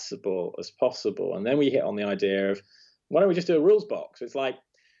accessible as possible. And then we hit on the idea of, why don't we just do a rules box? It's like,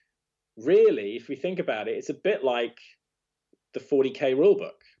 really, if we think about it, it's a bit like the 40K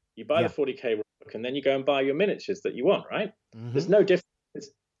rulebook. You buy the 40K book, and then you go and buy your miniatures that you want, right? There's no difference.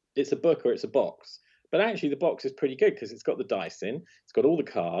 It's a book or it's a box. But actually, the box is pretty good because it's got the dice in, it's got all the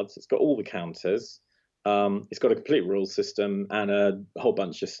cards, it's got all the counters, it's got a complete rules system and a whole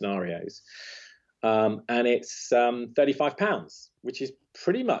bunch of scenarios. And it's £35, which is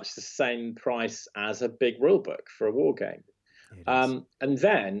pretty much the same price as a big rule book for a war game. And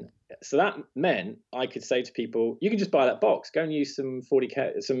then, so that meant I could say to people, you can just buy that box, go and use some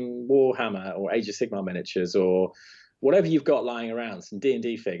 40K, some Warhammer or Age of Sigmar miniatures or whatever you've got lying around, some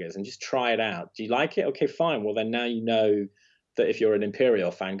D&D figures, and just try it out. Do you like it? Okay, fine. Well, then now you know that if you're an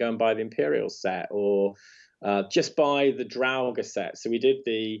Imperial fan, go and buy the Imperial set, or just buy the Draugr set. So we did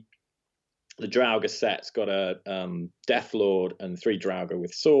the Draugr set's got a Death Lord and 3 Draugr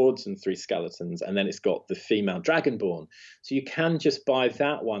with swords and 3 skeletons, and then it's got the female Dragonborn. So you can just buy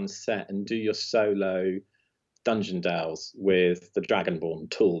that one set and do your solo dungeon delves with the Dragonborn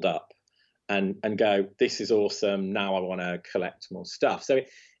tooled up, and go, this is awesome. Now I want to collect more stuff. So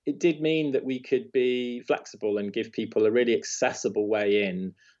it did mean that we could be flexible and give people a really accessible way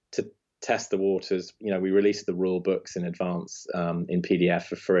in to test the waters. We released the rule books in advance in PDF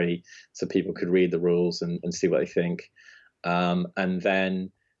for free, so people could read the rules and see what they think, and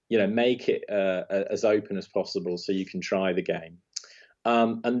then make it as open as possible so you can try the game.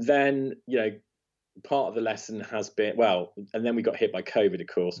 And then part of the lesson has been, and then we got hit by COVID, of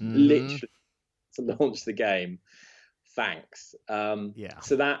course, literally to launch the game. Thanks.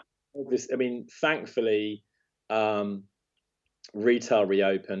 So that, thankfully, retail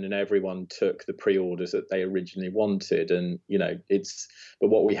reopened and everyone took the pre-orders that they originally wanted, and but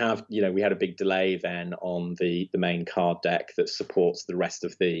what we have, we had a big delay then on the main card deck that supports the rest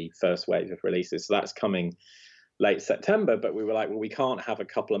of the first wave of releases, so that's coming late September. But we were like, well, we can't have a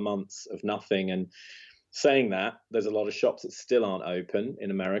couple of months of nothing. And saying that, there's a lot of shops that still aren't open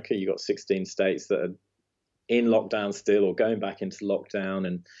in America. You got 16 states that are in lockdown still or going back into lockdown,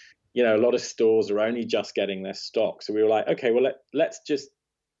 and a lot of stores are only just getting their stock. So we were like, okay, well, let's just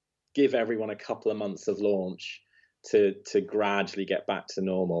give everyone a couple of months of launch to gradually get back to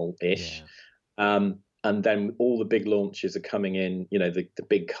normal-ish. And then all the big launches are coming in, the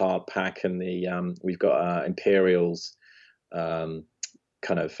big card pack, and we've got Imperials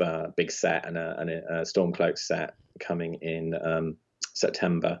kind of big set and a Stormcloak set coming in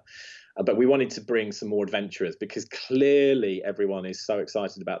September. But we wanted to bring some more adventurers because clearly everyone is so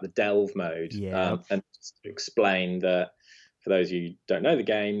excited about the delve mode. And just to explain that, for those of you who don't know the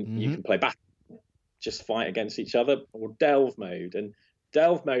game, you can play battle, just fight against each other, or delve mode. And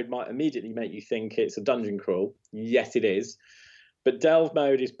delve mode might immediately make you think it's a dungeon crawl. Yes, it is. But delve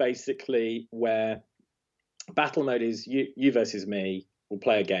mode is basically where battle mode is you versus me. We'll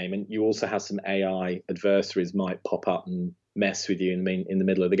play a game, and you also have some AI adversaries might pop up and mess with you in the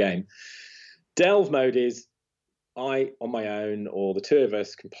middle of the game. Delve mode is I on my own or the two of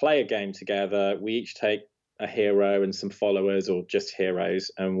us can play a game together. We each take a hero and some followers, or just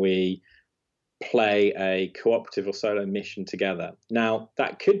heroes, and we play a cooperative or solo mission together. Now,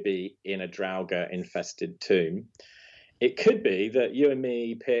 that could be in a Draugr infested tomb. It could be that you and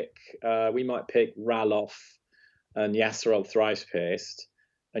me we might pick Ralof and Yasserol Thrice Pierced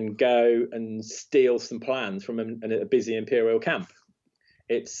and go and steal some plans from a busy Imperial camp.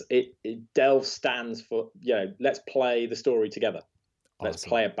 Delve stands for, let's play the story together. Awesome. Let's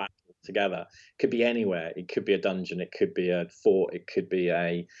play a battle together. It could be anywhere. It could be a dungeon. It could be a fort. It could be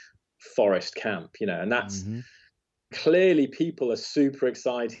a forest camp, and that's clearly people are super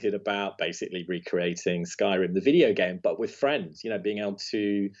excited about basically recreating Skyrim, the video game, but with friends, being able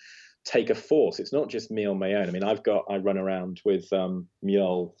to take a force. It's not just me on my own. I mean, I run around with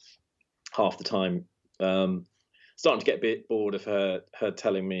Mjol half the time, starting to get a bit bored of her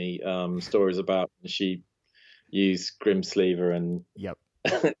telling me stories about she used Grimsleever and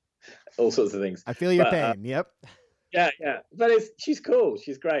all sorts of things. I feel your pain. Yep. Yeah. But she's cool.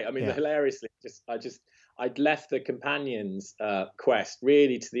 She's great. I mean, hilariously, I'd left the companions quest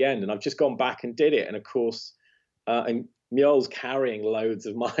really to the end, and I've just gone back and did it. And of course, and Mjol's carrying loads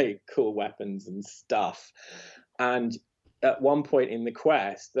of my cool weapons and stuff. And at one point in the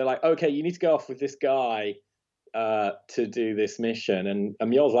quest, they're like, "Okay, you need to go off with this guy to do this mission." And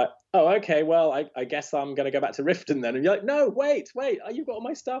Mjol's like, "Oh, okay, well, I guess I'm going to go back to Riften then." And you're like, "No, wait, you've got all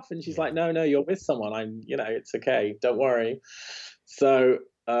my stuff." And she's like, no, you're with someone. It's okay, don't worry. So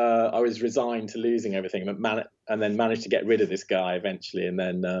I was resigned to losing everything, and then managed to get rid of this guy eventually, and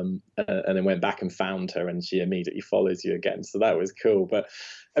then went back and found her, and she immediately follows you again. So that was cool. But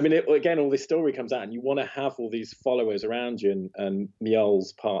I mean, again, all this story comes out, and you want to have all these followers around you, and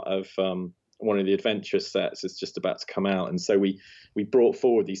Mjol's part of one of the adventurous sets is just about to come out, and so we brought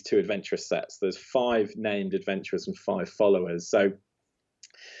forward these two adventurous sets. There's 5 named adventurers and 5 followers, so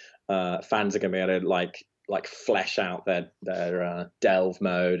fans are going to be able to like flesh out their delve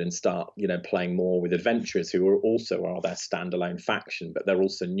mode and start playing more with adventurers who are their standalone faction, but they're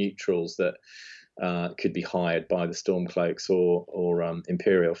also neutrals that could be hired by the Stormcloaks or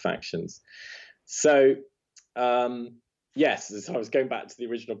Imperial factions. So yes, so I was going back to the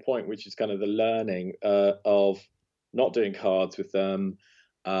original point, which is kind of the learning of not doing cards with them,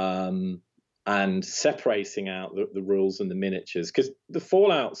 and separating out the rules and the miniatures, because the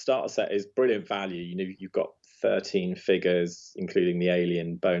Fallout starter set is brilliant value. You've got 13 figures, including the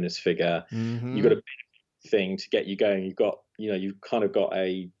alien bonus figure. You've got a big thing to get you going. You've kind of got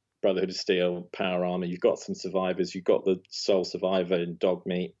a Brotherhood of Steel power armor. You've got some survivors. You've got the Soul Survivor in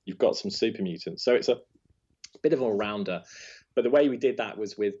Dogmeat. You've got some super mutants. So it's a bit of an all-rounder. But the way we did that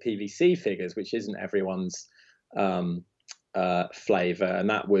was with PVC figures, which isn't everyone's flavor, and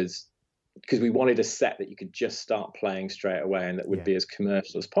that was because we wanted a set that you could just start playing straight away and that would be as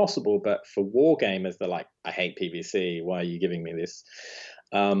commercial as possible. But for war gamers, they're like, "I hate PVC. Why are you giving me this?"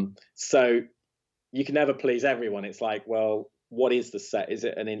 So you can never please everyone. It's like, well, what is the set? Is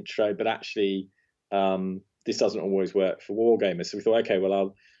it an intro? But actually, this doesn't always work for war gamers. So we thought, okay,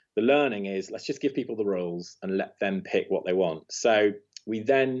 well, the learning is let's just give people the rules and let them pick what they want. So we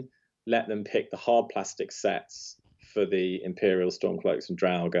then let them pick the hard plastic sets for the Imperial Stormcloaks and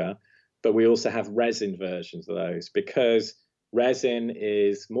Draugr, but we also have resin versions of those because resin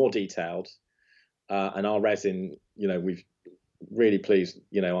is more detailed, and our resin, we've really pleased.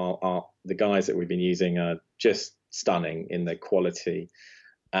 The guys that we've been using are just stunning in their quality.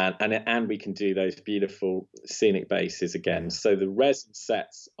 And we can do those beautiful scenic bases again. So the resin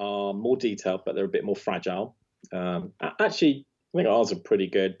sets are more detailed, but they're a bit more fragile. Actually, I think ours are pretty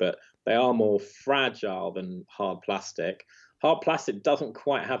good, but they are more fragile than hard plastic. Hard plastic doesn't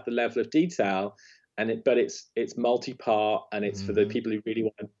quite have the level of detail, but it's multi-part, and it's for the people who really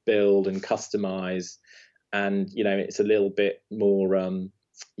want to build and customize. And it's a little bit more, well,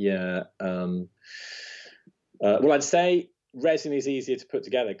 I'd say resin is easier to put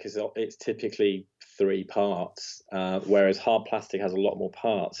together because it's typically 3 parts, whereas hard plastic has a lot more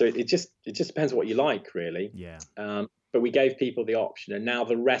parts. So it just depends what you like, really. Yeah. But we gave people the option, and now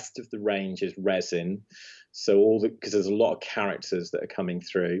the rest of the range is resin. So because there's a lot of characters that are coming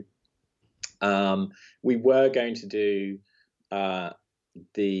through. We were going to do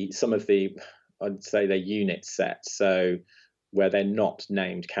some of the, I'd say, they're unit sets. So where they're not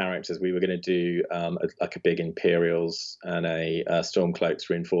named characters, we were going to do a big Imperials and a Stormcloaks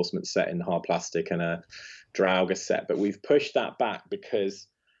reinforcement set in hard plastic and a Draugr set. But we've pushed that back because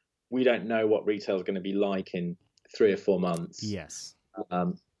we don't know what retail is going to be like in 3 or 4 months. Yes.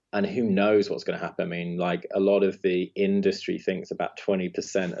 And who knows what's going to happen. I mean, like a lot of the industry thinks about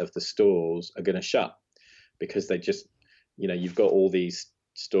 20% of the stores are going to shut because they just, you've got all these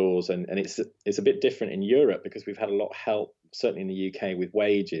stores, and it's a bit different in Europe because we've had a lot of help, certainly in the UK, with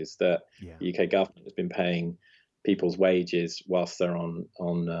wages that the UK government has been paying people's wages whilst they're on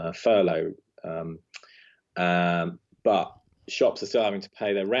furlough. But shops are still having to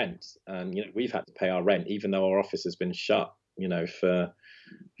pay their rent, and we've had to pay our rent even though our office has been shut for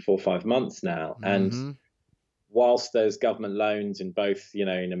 4 or 5 months now. And whilst there's government loans in both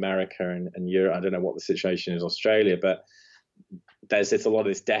in America and Europe, I don't know what the situation is in Australia, but there's a lot of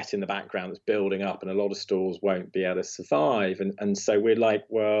this debt in the background that's building up, and a lot of stores won't be able to survive. And so we're like,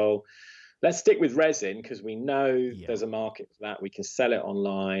 well, let's stick with resin because we know there's a market for that. We can sell it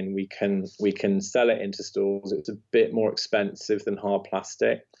online. We can sell it into stores. It's a bit more expensive than hard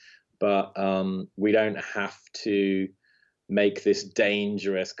plastic, but we don't have to make this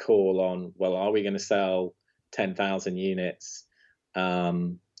dangerous call on, well, are we going to sell 10,000 units?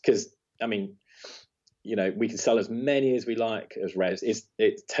 Because we can sell as many as we like as res.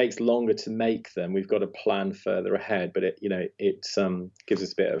 It takes longer to make them. We've got to plan further ahead, but it gives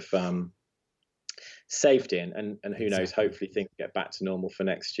us a bit of safety, and who knows, hopefully things get back to normal for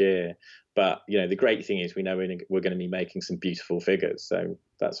next year. But the great thing is we know we're going to be making some beautiful figures, so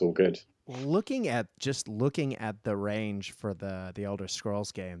that's all good. Looking at the range for the Elder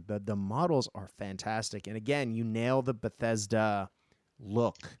Scrolls game, the models are fantastic, and again, you nail the Bethesda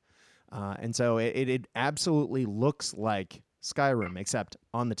look, and so it absolutely looks like Skyrim, except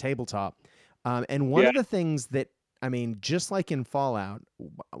on the tabletop. And one of the things that, just like in Fallout,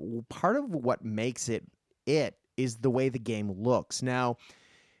 part of what makes it is the way the game looks. Now,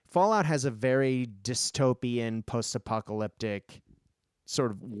 Fallout has a very dystopian, post-apocalyptic,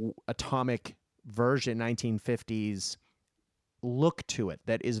 sort of atomic version, 1950s look to it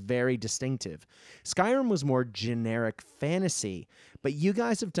that is very distinctive. Skyrim was more generic fantasy, but you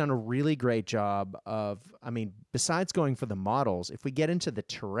guys have done a really great job of, besides going for the models, if we get into the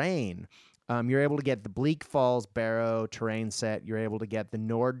terrain, you're able to get the Bleak Falls Barrow terrain set. You're able to get the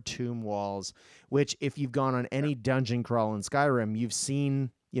Nord tomb walls, which if you've gone on any dungeon crawl in Skyrim, you've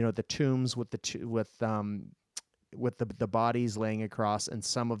seen, the tombs with the bodies laying across, and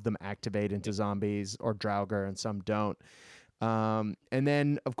some of them activate into zombies or Draugr and some don't. And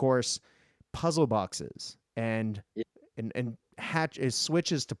then, of course, puzzle boxes and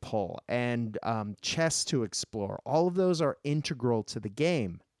switches to pull and chests to explore. All of those are integral to the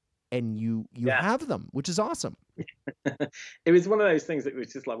game. And you have them, which is awesome. It was one of those things that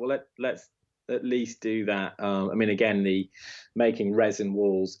was just like, well, let's at least do that. Again, the making resin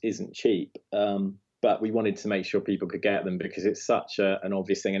walls isn't cheap, but we wanted to make sure people could get them because it's such an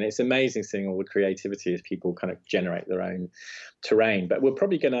obvious thing, and it's amazing seeing all the creativity as people kind of generate their own terrain. But we're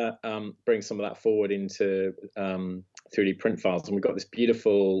probably going to bring some of that forward into 3D print files, and we've got this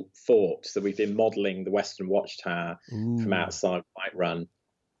beautiful fort. So we've been modeling the Western Watchtower from outside Whiterun.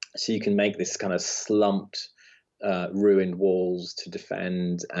 So you can make this kind of slumped, ruined walls to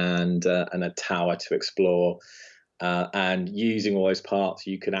defend and a tower to explore. And using all those parts,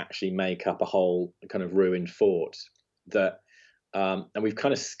 you can actually make up a whole kind of ruined fort that, and we've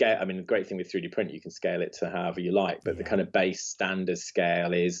kind of scaled. The great thing with 3D print, you can scale it to however you like, but the kind of base standard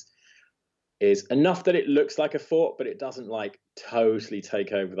scale is enough that it looks like a fort, but it doesn't like totally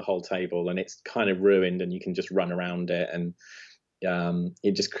take over the whole table, and it's kind of ruined and you can just run around it, and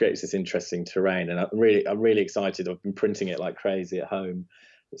it just creates this interesting terrain. And I'm really excited. I've been printing it like crazy at home,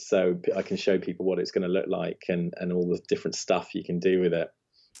 so I can show people what it's going to look like and all the different stuff you can do with it.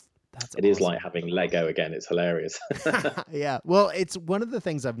 That's awesome. Is like having Lego again. It's hilarious. Yeah. Well, it's one of the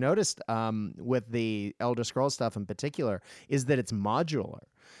things I've noticed with the Elder Scrolls stuff in particular is that it's modular.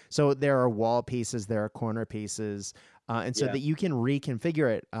 So there are wall pieces, there are corner pieces, and so that you can reconfigure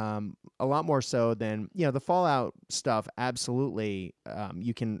it a lot more so than, the Fallout stuff. Absolutely.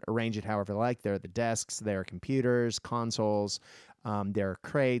 You can arrange it however you like. There are the desks, there are computers, consoles, there are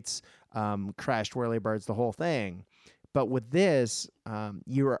crates, crashed whirlybirds, the whole thing. But with this,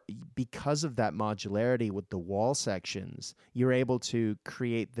 because of that modularity with the wall sections, you're able to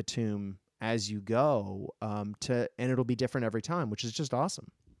create the tomb as you go, and it'll be different every time, which is just awesome.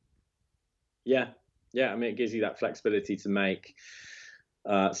 Yeah. It gives you that flexibility to make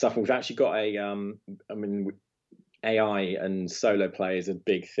stuff. We've actually got AI and solo play is a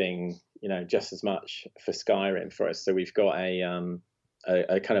big thing, just as much for Skyrim for us. So we've got a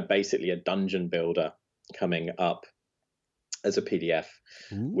kind of basically a dungeon builder coming up as a PDF,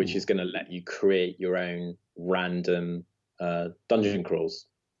 which is going to let you create your own random dungeon crawls.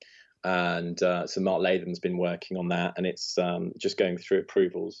 And so Mark Latham's been working on that, and it's just going through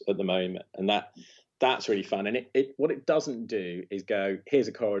approvals at the moment. And That's really fun. And it what it doesn't do is go, here's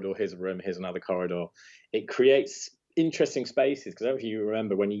a corridor, here's a room, here's another corridor. It creates interesting spaces, because if you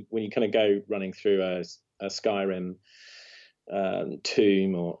remember when you kind of go running through a Skyrim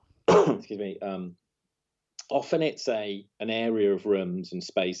tomb, or excuse me, often it's an area of rooms and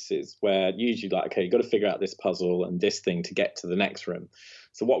spaces where usually, like, okay, you've got to figure out this puzzle and this thing to get to the next room.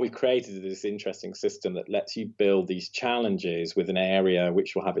 So what we've created is this interesting system that lets you build these challenges with an area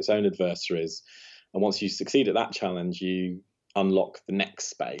which will have its own adversaries. And once you succeed at that challenge, you unlock the next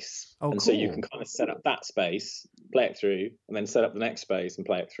space. Oh, and cool. so you can kind of set up that space, play it through, and then set up the next space and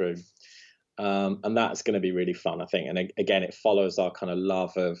play it through. And that's going to be really fun, I think. And again, it follows our kind of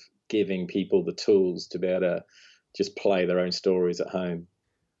love of giving people the tools to be able to just play their own stories at home.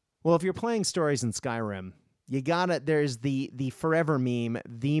 Well, if you're playing stories in Skyrim, there's the forever meme,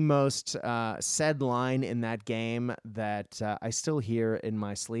 the most said line in that game that I still hear in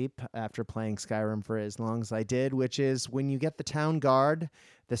my sleep after playing Skyrim for as long as I did, which is when you get the town guard,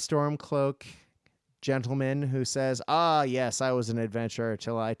 the Stormcloak gentleman who says, yes, I was an adventurer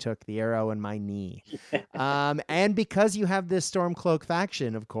till I took the arrow in my knee. And because you have this Stormcloak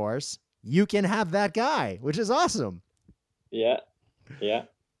faction, of course, you can have that guy, which is awesome. Yeah.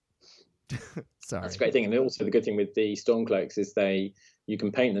 Sorry. That's a great thing. And also the good thing with the Stormcloaks is you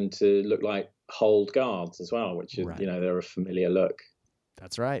can paint them to look like hold guards as well, which is, right. They're a familiar look.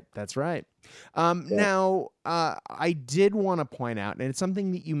 That's right. Now, I did want to point out, and it's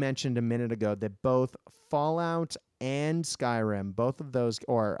something that you mentioned a minute ago, that both Fallout and Skyrim, both of those,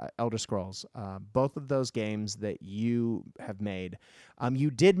 or Elder Scrolls, both of those games that you have made,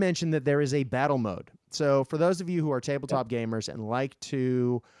 you did mention that there is a battle mode. So for those of you who are tabletop gamers and like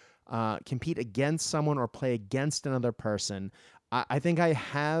to compete against someone or play against another person, I think I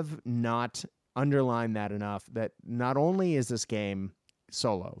have not underlined that enough, that not only is this game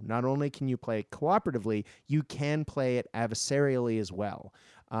solo, not only can you play cooperatively, you can play it adversarially as well.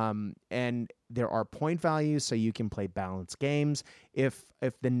 And there are point values, so you can play balanced games if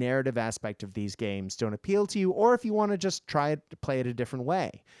the narrative aspect of these games don't appeal to you, or if you want to just try to play it a different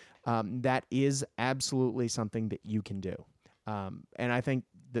way. That is absolutely something that you can do. And I think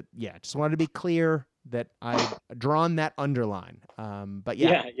that, just wanted to be clear that I've drawn that underline. But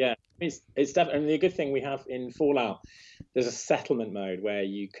yeah. It's definitely a good thing we have in Fallout. There's a settlement mode where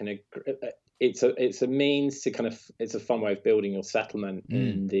you can, it's a means to kind of, it's a fun way of building your settlement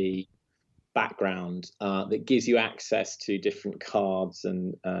in the background that gives you access to different cards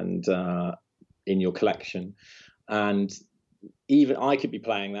and in your collection. And even I could be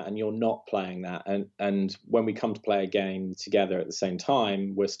playing that and you're not playing that. And when we come to play a game together at the same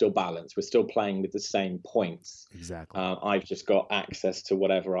time, we're still balanced. We're still playing with the same points. Exactly. I've just got access to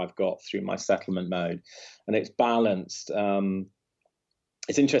whatever I've got through my settlement mode, and it's balanced.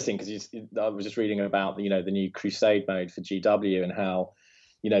 It's interesting because I was just reading about the new Crusade mode for GW and how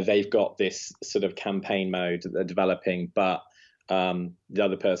they've got this sort of campaign mode that they're developing, but the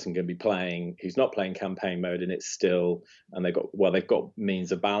other person can be playing who's not playing campaign mode, and it's still, and they've got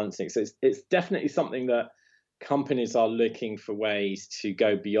means of balancing. So it's definitely something that companies are looking for ways to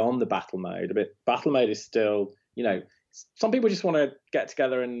go beyond the battle mode. But battle mode is still, some people just want to get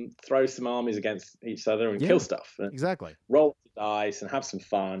together and throw some armies against each other and kill stuff. Exactly. Roll the dice and have some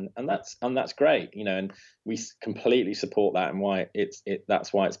fun, and that's great, and we completely support that, and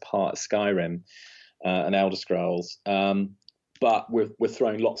that's why it's part of Skyrim and Elder Scrolls. But we're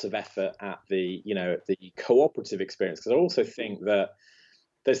throwing lots of effort at the cooperative experience, because I also think that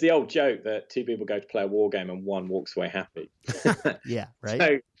there's the old joke that two people go to play a war game and one walks away happy. Yeah, right.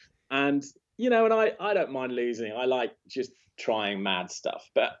 So, and I don't mind losing. I like just trying mad stuff.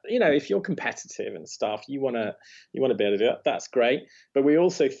 But if you're competitive and stuff, you want to be able to do that. That's great. But we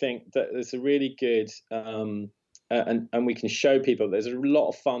also think that there's a really good and we can show people there's a lot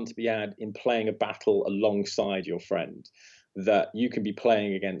of fun to be had in playing a battle alongside your friend, that you can be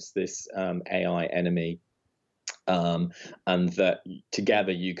playing against this AI enemy, and that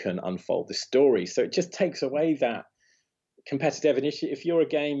together you can unfold the story. So it just takes away that competitive initiative. If you're a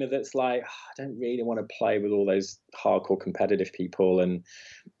gamer that's like, I don't really want to play with all those hardcore competitive people, and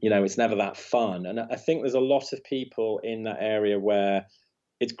it's never that fun. And I think there's a lot of people in that area where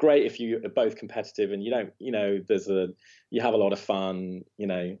it's great if you are both competitive and you have a lot of fun,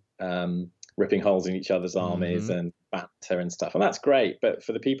 ripping holes in each other's armies and banter and stuff, and that's great. But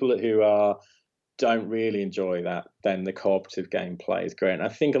for the people who don't really enjoy that, then the cooperative gameplay is great. And I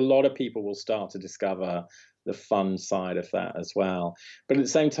think a lot of people will start to discover the fun side of that as well. But at the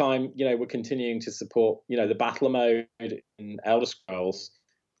same time, we're continuing to support, the battle mode in Elder Scrolls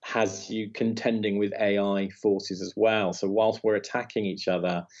has you contending with AI forces as well. So whilst we're attacking each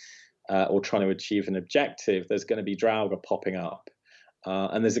other, or trying to achieve an objective, there's going to be Draugr popping up.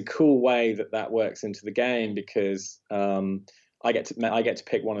 And there's a cool way that works into the game because I get to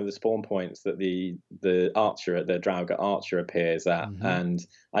pick one of the spawn points that the Draugr archer appears at, and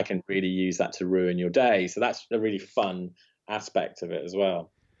I can really use that to ruin your day. So that's a really fun aspect of it as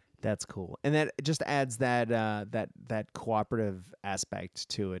well. That's cool, and that just adds that cooperative aspect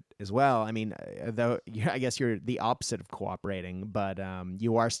to it as well. I mean, though I guess you're the opposite of cooperating, but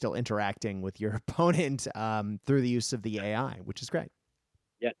you are still interacting with your opponent through the use of the AI, which is great.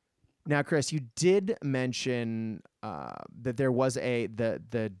 Yeah. Now, Chris, you did mention that there was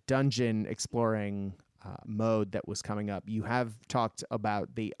the dungeon exploring mode that was coming up. You have talked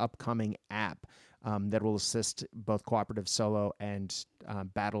about the upcoming app that will assist both cooperative solo and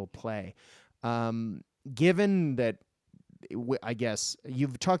battle play. Given that, I guess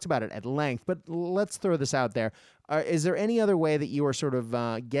you've talked about it at length, but let's throw this out there. Is there any other way that you are sort of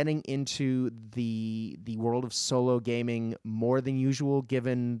getting into the world of solo gaming more than usual,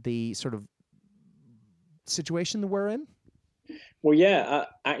 given the sort of situation that we're in? Well, yeah,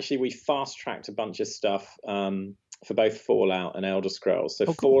 actually, we fast-tracked a bunch of stuff for both Fallout and Elder Scrolls. So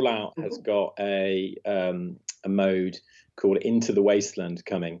cool. Fallout has got a mode called Into the Wasteland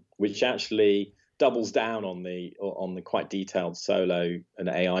coming, which actually doubles down on the quite detailed solo and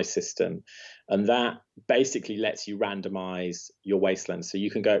AI system, and that basically lets you randomize your wasteland, so you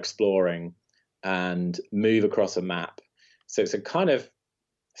can go exploring and move across a map. So it's a kind of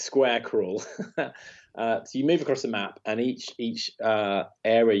square crawl. So you move across a map, and each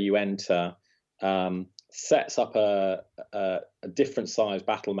area you enter sets up a different size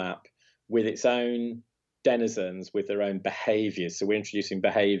battle map with its own denizens, with their own behaviors. So we're introducing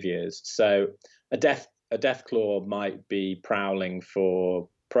behaviors. So a death claw might be prowling for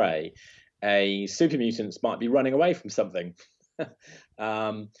prey. A super mutant might be running away from something.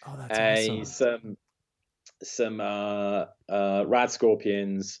 That's awesome. Some rad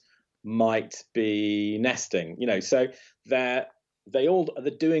scorpions might be nesting. So they're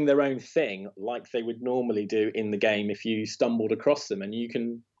doing their own thing, like they would normally do in the game if you stumbled across them, and you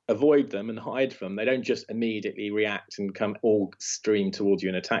can avoid them and hide from them. They don't just immediately react and come all stream towards you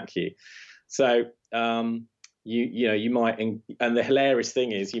and attack you. So you might, and the hilarious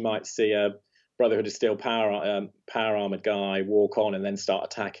thing is, you might see a Brotherhood of Steel power armored guy walk on and then start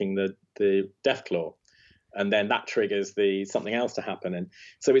attacking the Deathclaw, and then that triggers something else to happen. And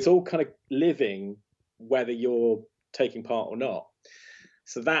so it's all kind of living whether you're taking part or not.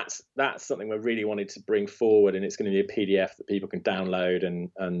 So that's something we really wanted to bring forward, and it's going to be a PDF that people can download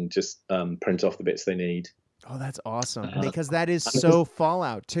and just print off the bits they need. Oh, that's awesome, because that is so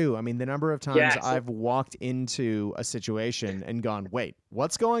Fallout too. I mean, the number of times I've walked into a situation and gone, wait,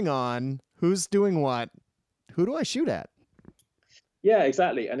 what's going on? Who's doing what? Who do I shoot at? Yeah,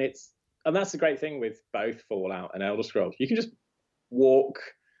 exactly. And that's the great thing with both Fallout and Elder Scrolls. You can just walk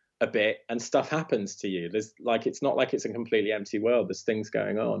a bit and stuff happens to you. It's not like it's a completely empty world. There's things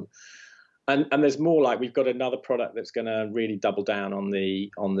going on. And there's more. Like, we've got another product that's going to really double down on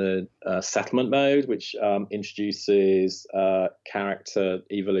the settlement mode, which introduces character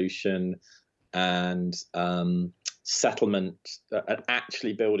evolution and settlement, and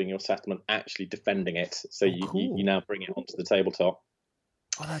actually building your settlement, actually defending it. So you now bring it onto the tabletop.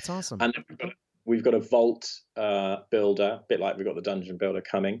 Oh, that's awesome. And we've got a vault builder, a bit like we've got the dungeon builder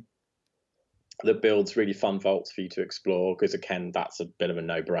coming, that builds really fun vaults for you to explore, because again, that's a bit of a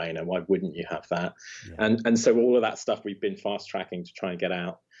no-brainer. Why wouldn't you have that? Yeah. And so all of that stuff we've been fast tracking to try and get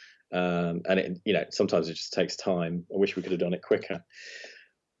out. And it, sometimes it just takes time. I wish we could have done it quicker.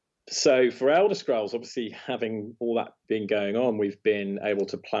 So for Elder Scrolls, obviously having all that been going on, we've been able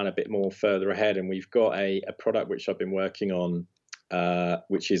to plan a bit more further ahead, and we've got a product which I've been working on,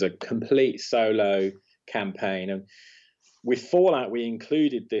 which is a complete solo campaign. And with Fallout, we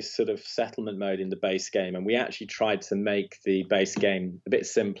included this sort of settlement mode in the base game, and we actually tried to make the base game a bit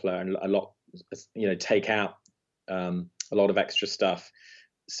simpler and a lot, take out a lot of extra stuff.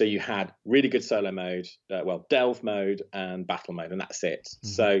 So you had really good solo mode, delve mode and battle mode, and that's it. Mm-hmm.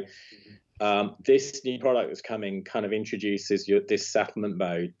 So this new product that's coming kind of introduces this settlement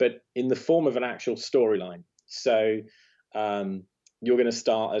mode, but in the form of an actual storyline. So you're going to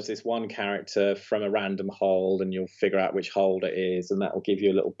start as this one character from a random hold, and you'll figure out which hold it is, and that will give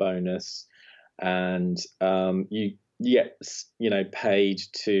you a little bonus. And you get, paid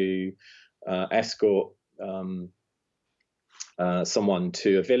to escort someone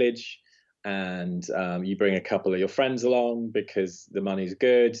to a village, and you bring a couple of your friends along because the money's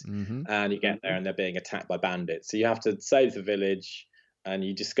good. Mm-hmm. And you get there and they're being attacked by bandits. So you have to save the village, and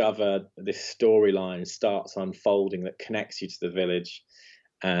you discover this storyline starts unfolding that connects you to the village.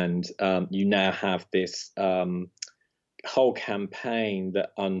 and you now have this whole campaign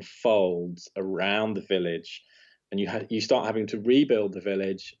that unfolds around the village, and you start having to rebuild the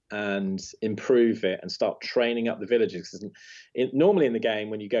village and improve it and start training up the villagers. Normally in the game,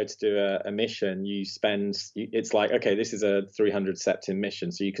 when you go to do a mission, it's like, okay, this is a 300 septim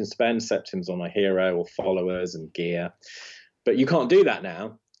mission, so you can spend septims on a hero or followers and gear, but you can't do that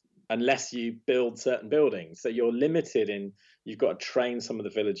now unless you build certain buildings. So you're limited in, you've got to train some of the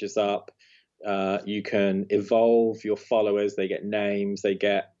villagers up. You can evolve your followers. They get names. They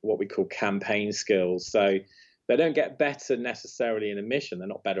get what we call campaign skills. So they don't get better necessarily in a mission. They're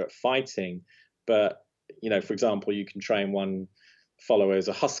not better at fighting. But, for example, you can train one follower as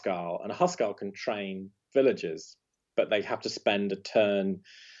a Huskarl, and a Huskarl can train villagers, but they have to spend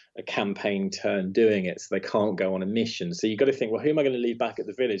a campaign turn doing it. So they can't go on a mission. So you've got to think, well, who am I going to leave back at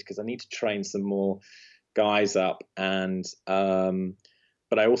the village? Because I need to train some more guys up. And,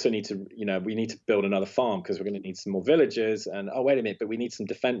 but I also need to, we need to build another farm because we're going to need some more villagers. And, oh, wait a minute, but we need some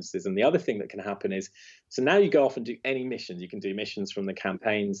defenses. And the other thing that can happen is, so now you go off and do any missions. You can do missions from the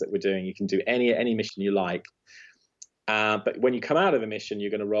campaigns that we're doing. You can do any mission you like. But when you come out of a mission,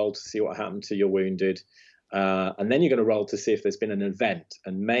 you're going to roll to see what happened to your wounded. And then you're going to roll to see if there's been an event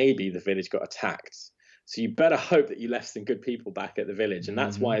and maybe the village got attacked. So you better hope that you left some good people back at the village. And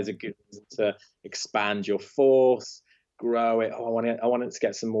that's why it's a good reason to expand your force, grow it. Oh, I want it to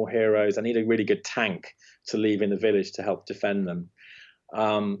get some more heroes. I need a really good tank to leave in the village to help defend them.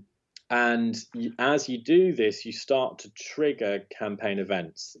 As you do this, you start to trigger campaign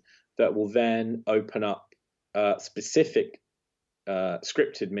events that will then open up specific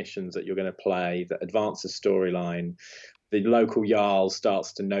scripted missions that you're going to play that advance the storyline. The local Jarl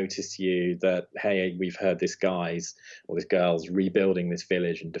starts to notice you that, hey, we've heard this guy's or this girl's rebuilding this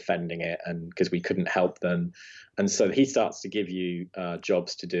village and defending it, and because we couldn't help them. And so he starts to give you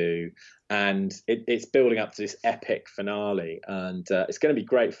jobs to do, and it's building up to this epic finale, and it's going to be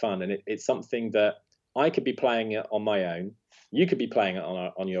great fun. And it's something that I could be playing it on my own. You could be playing it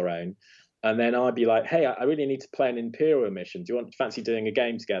on your own. And then I'd be like, hey, I really need to play an Imperial mission. Do you fancy doing a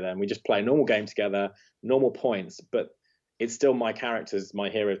game together? And we just play a normal game together, normal points, but it's still my characters, my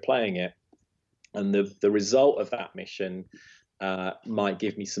heroes playing it. And the result of that mission might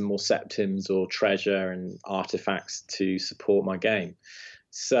give me some more septims or treasure and artifacts to support my game.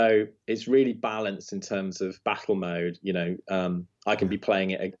 So it's really balanced in terms of battle mode. I can be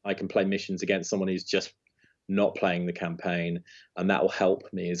playing it. I can play missions against someone who's just not playing the campaign, and that will help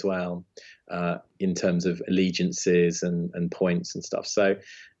me as well in terms of allegiances and points and stuff. So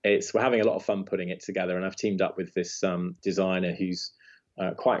we're having a lot of fun putting it together, and I've teamed up with this designer who's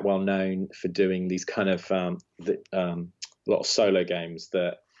quite well known for doing these kind of a lot of solo games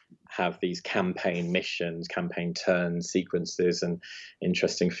that have these campaign missions, campaign turn sequences, and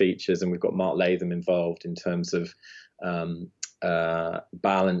interesting features. And we've got Mark Latham involved in terms of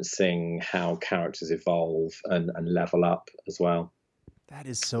balancing how characters evolve and level up as well. That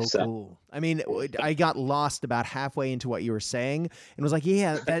is so cool. I mean, I got lost about halfway into what you were saying and was like,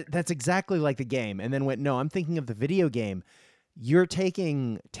 yeah, that's exactly like the game. And then went, no, I'm thinking of the video game. You're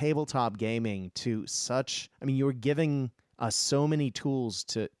taking tabletop gaming to you're giving us so many tools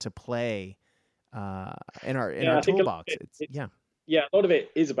to play in our toolbox. Yeah, a lot of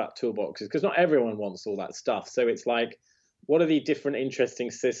it is about toolboxes because not everyone wants all that stuff. So it's like, what are the different interesting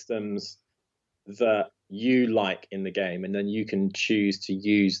systems that you like in the game? And then you can choose to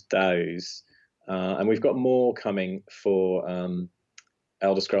use those. And we've got more coming for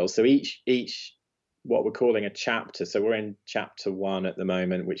Elder Scrolls. So each what we're calling a chapter. So we're in chapter 1 at the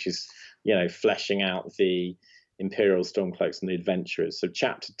moment, which is, fleshing out the Imperial Stormcloaks and the Adventurers. So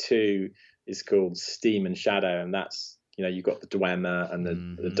chapter 2 is called Steam and Shadow, and that's, you've got the Dwemer and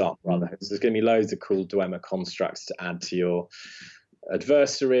the Dark Brotherhood. So there's going to be loads of cool Dwemer constructs to add to your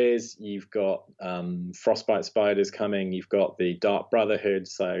adversaries. You've got Frostbite Spiders coming. You've got the Dark Brotherhood.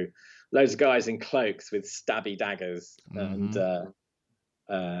 So loads of guys in cloaks with stabby daggers and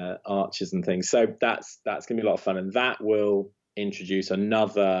archers and things. So that's going to be a lot of fun. And that will introduce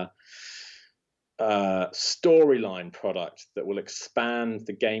another storyline product that will expand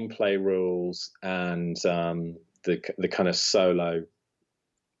the gameplay rules and the kind of solo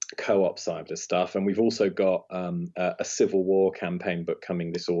co-op side of stuff. And we've also got a Civil War campaign book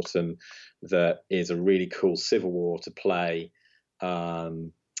coming this autumn that is a really cool Civil War to play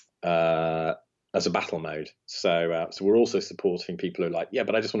as a battle mode. So we're also supporting people who are like, yeah,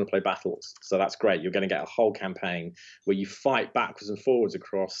 but I just want to play battles. So that's great. You're going to get a whole campaign where you fight backwards and forwards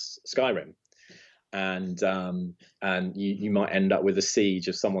across Skyrim. And you might end up with a siege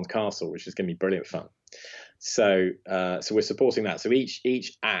of someone's castle, which is going to be brilliant fun. So we're supporting that. So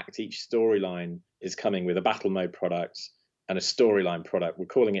each act, each storyline is coming with a battle mode product and a storyline product. We're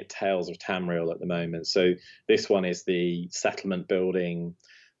calling it Tales of Tamriel at the moment. So this one is the settlement building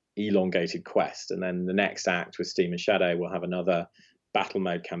elongated quest, and then the next act with Steam and Shadow will have another battle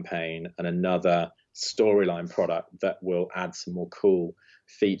mode campaign and another storyline product that will add some more cool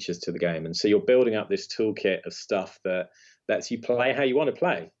features to the game. And so you're building up this toolkit of stuff that lets you play how you want to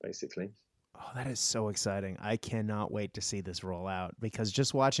play, basically. Oh, that is so exciting. I cannot wait to see this roll out, because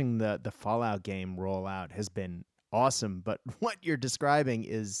just watching the Fallout game roll out has been awesome, but what you're describing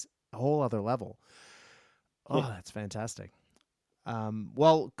is a whole other level. Oh, Yeah. that's fantastic.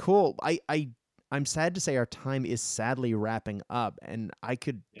 Well, cool. I'm sad to say our time is sadly wrapping up, and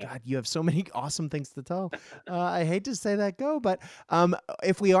God, you have so many awesome things to tell. I hate to say that go, but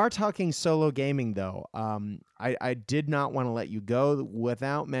if we are talking solo gaming, though, I did not want to let you go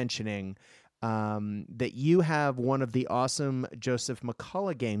without mentioning that you have one of the awesome Joseph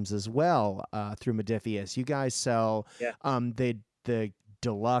McCullough games as well through Modiphius. You guys sell the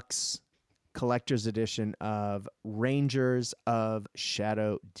deluxe collector's edition of Rangers of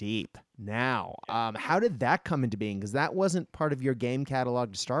Shadow Deep. Now, how did that come into being? Because that wasn't part of your game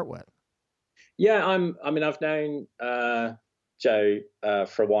catalog to start with. Yeah, I've known Joe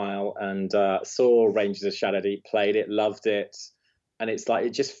for a while, and saw Rangers of Shadow Deep, played it, loved it, and it's like it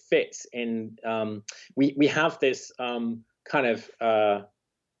just fits in. We have this kind of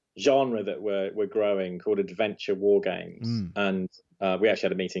genre that we're growing called adventure war games, and we actually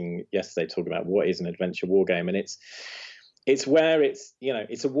had a meeting yesterday talking about what is an adventure war game, and it's where it's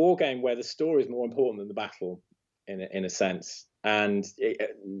a war game where the story is more important than the battle in a sense. And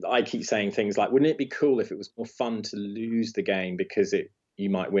I keep saying things like, wouldn't it be cool if it was more fun to lose the game because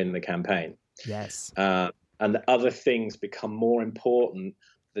you might win the campaign? Yes. And the other things become more important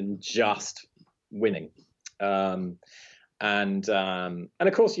than just winning. And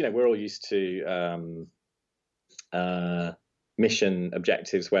of course, we're all used to mission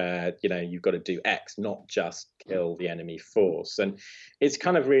objectives where you've got to do X, not just kill the enemy force. And it's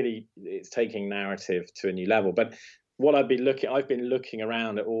kind of it's taking narrative to a new level. But what I've been looking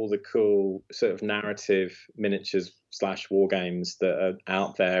around at all the cool sort of narrative miniatures / war games that are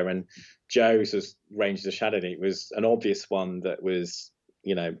out there, and Joe's Rangers of Shadow Deep was an obvious one that was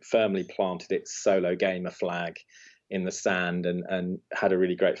firmly planted its solo gamer flag in the sand and had a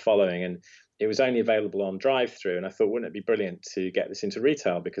really great following. And it was only available on drive-through, and I thought, wouldn't it be brilliant to get this into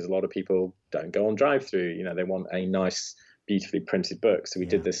retail, because a lot of people don't go on drive-through. They want a nice, beautifully printed book. So we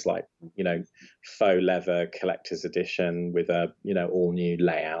did this faux leather collector's edition with a all new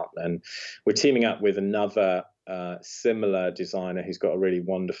layout, and we're teaming up with another similar designer who's got a really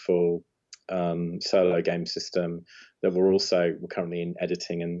wonderful solo game system that we're currently in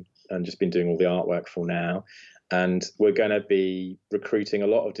editing and just been doing all the artwork for now. And we're going to be recruiting a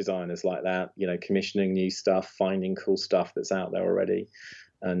lot of designers like that, commissioning new stuff, finding cool stuff that's out there already,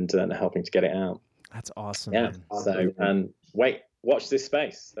 and helping to get it out. That's awesome. Yeah. Man. So, watch this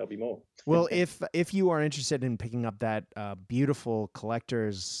space. There'll be more. Well, if you are interested in picking up that beautiful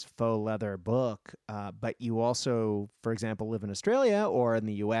collector's faux leather book, but you also, for example, live in Australia or in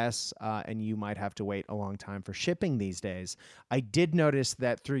the US, and you might have to wait a long time for shipping these days, I did notice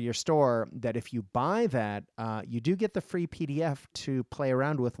that through your store that if you buy that, you do get the free PDF to play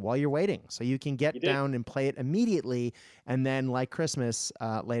around with while you're waiting. So you can get down and play it immediately, and then, like Christmas,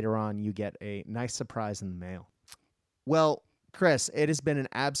 later on, you get a nice surprise in the mail. Well, Chris, it has been an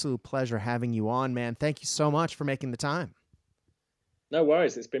absolute pleasure having you on, man. Thank you so much for making the time. No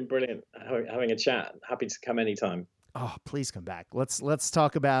worries. It's been brilliant having a chat. Happy to come anytime. Oh, please come back. Let's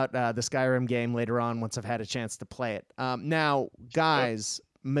talk about the Skyrim game later on once I've had a chance to play it. Now, guys,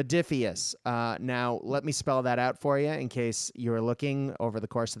 Modiphius. Now, let me spell that out for you in case you're looking over the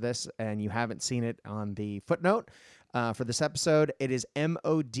course of this and you haven't seen it on the footnote for this episode. It is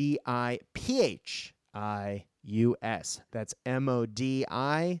MODIPHIUS. That's Modi,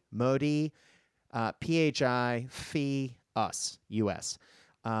 PHI, Phi, us, US.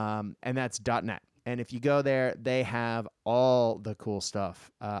 And that's .net. And if you go there, they have all the cool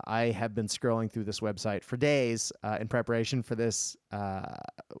stuff. I have been scrolling through this website for days in preparation for this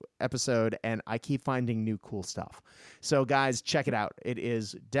episode, and I keep finding new cool stuff. So, guys, check it out. It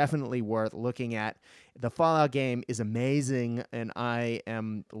is definitely worth looking at. The Fallout game is amazing, and I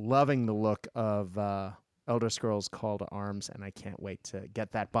am loving the look of Elder Scrolls Call to Arms, and I can't wait to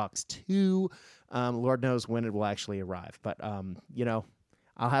get that box too. Lord knows when it will actually arrive, but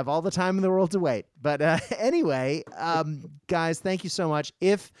I'll have all the time in the world to wait. But anyway, guys, thank you so much.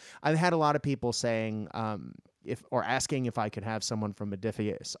 If I've had a lot of people saying, asking if I could have someone from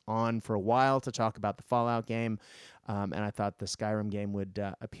Modiphius on for a while to talk about the Fallout game, and I thought the Skyrim game would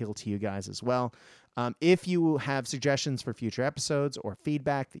appeal to you guys as well. If you have suggestions for future episodes or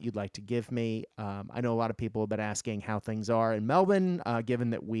feedback that you'd like to give me, I know a lot of people have been asking how things are in Melbourne, given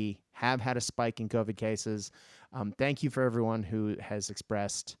that we have had a spike in COVID cases. Thank you for everyone who has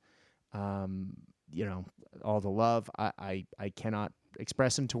expressed, all the love. I cannot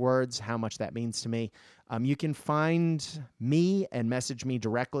express into words how much that means to me. You can find me and message me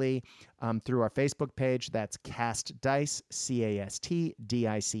directly through our Facebook page. That's Cast Dice, CASTDICE.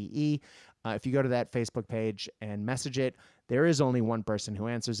 If you go to that Facebook page and message it, there is only one person who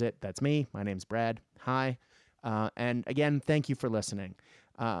answers it. That's me. My name's Brad. Hi. And again, thank you for listening.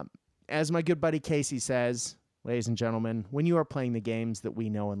 As my good buddy Casey says, ladies and gentlemen, when you are playing the games that we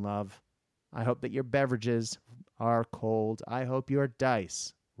know and love, I hope that your beverages are cold. I hope your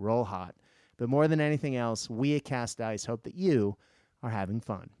dice roll hot. But more than anything else, we at Cast Dice hope that you are having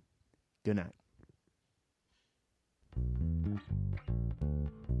fun. Good night.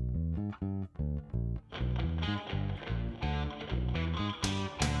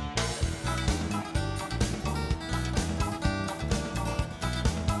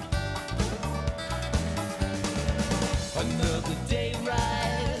 Another day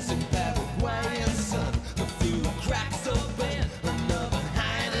rise in Paraguayan sun. The fuel cracks open. Another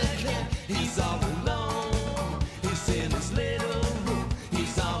Heineken. He's all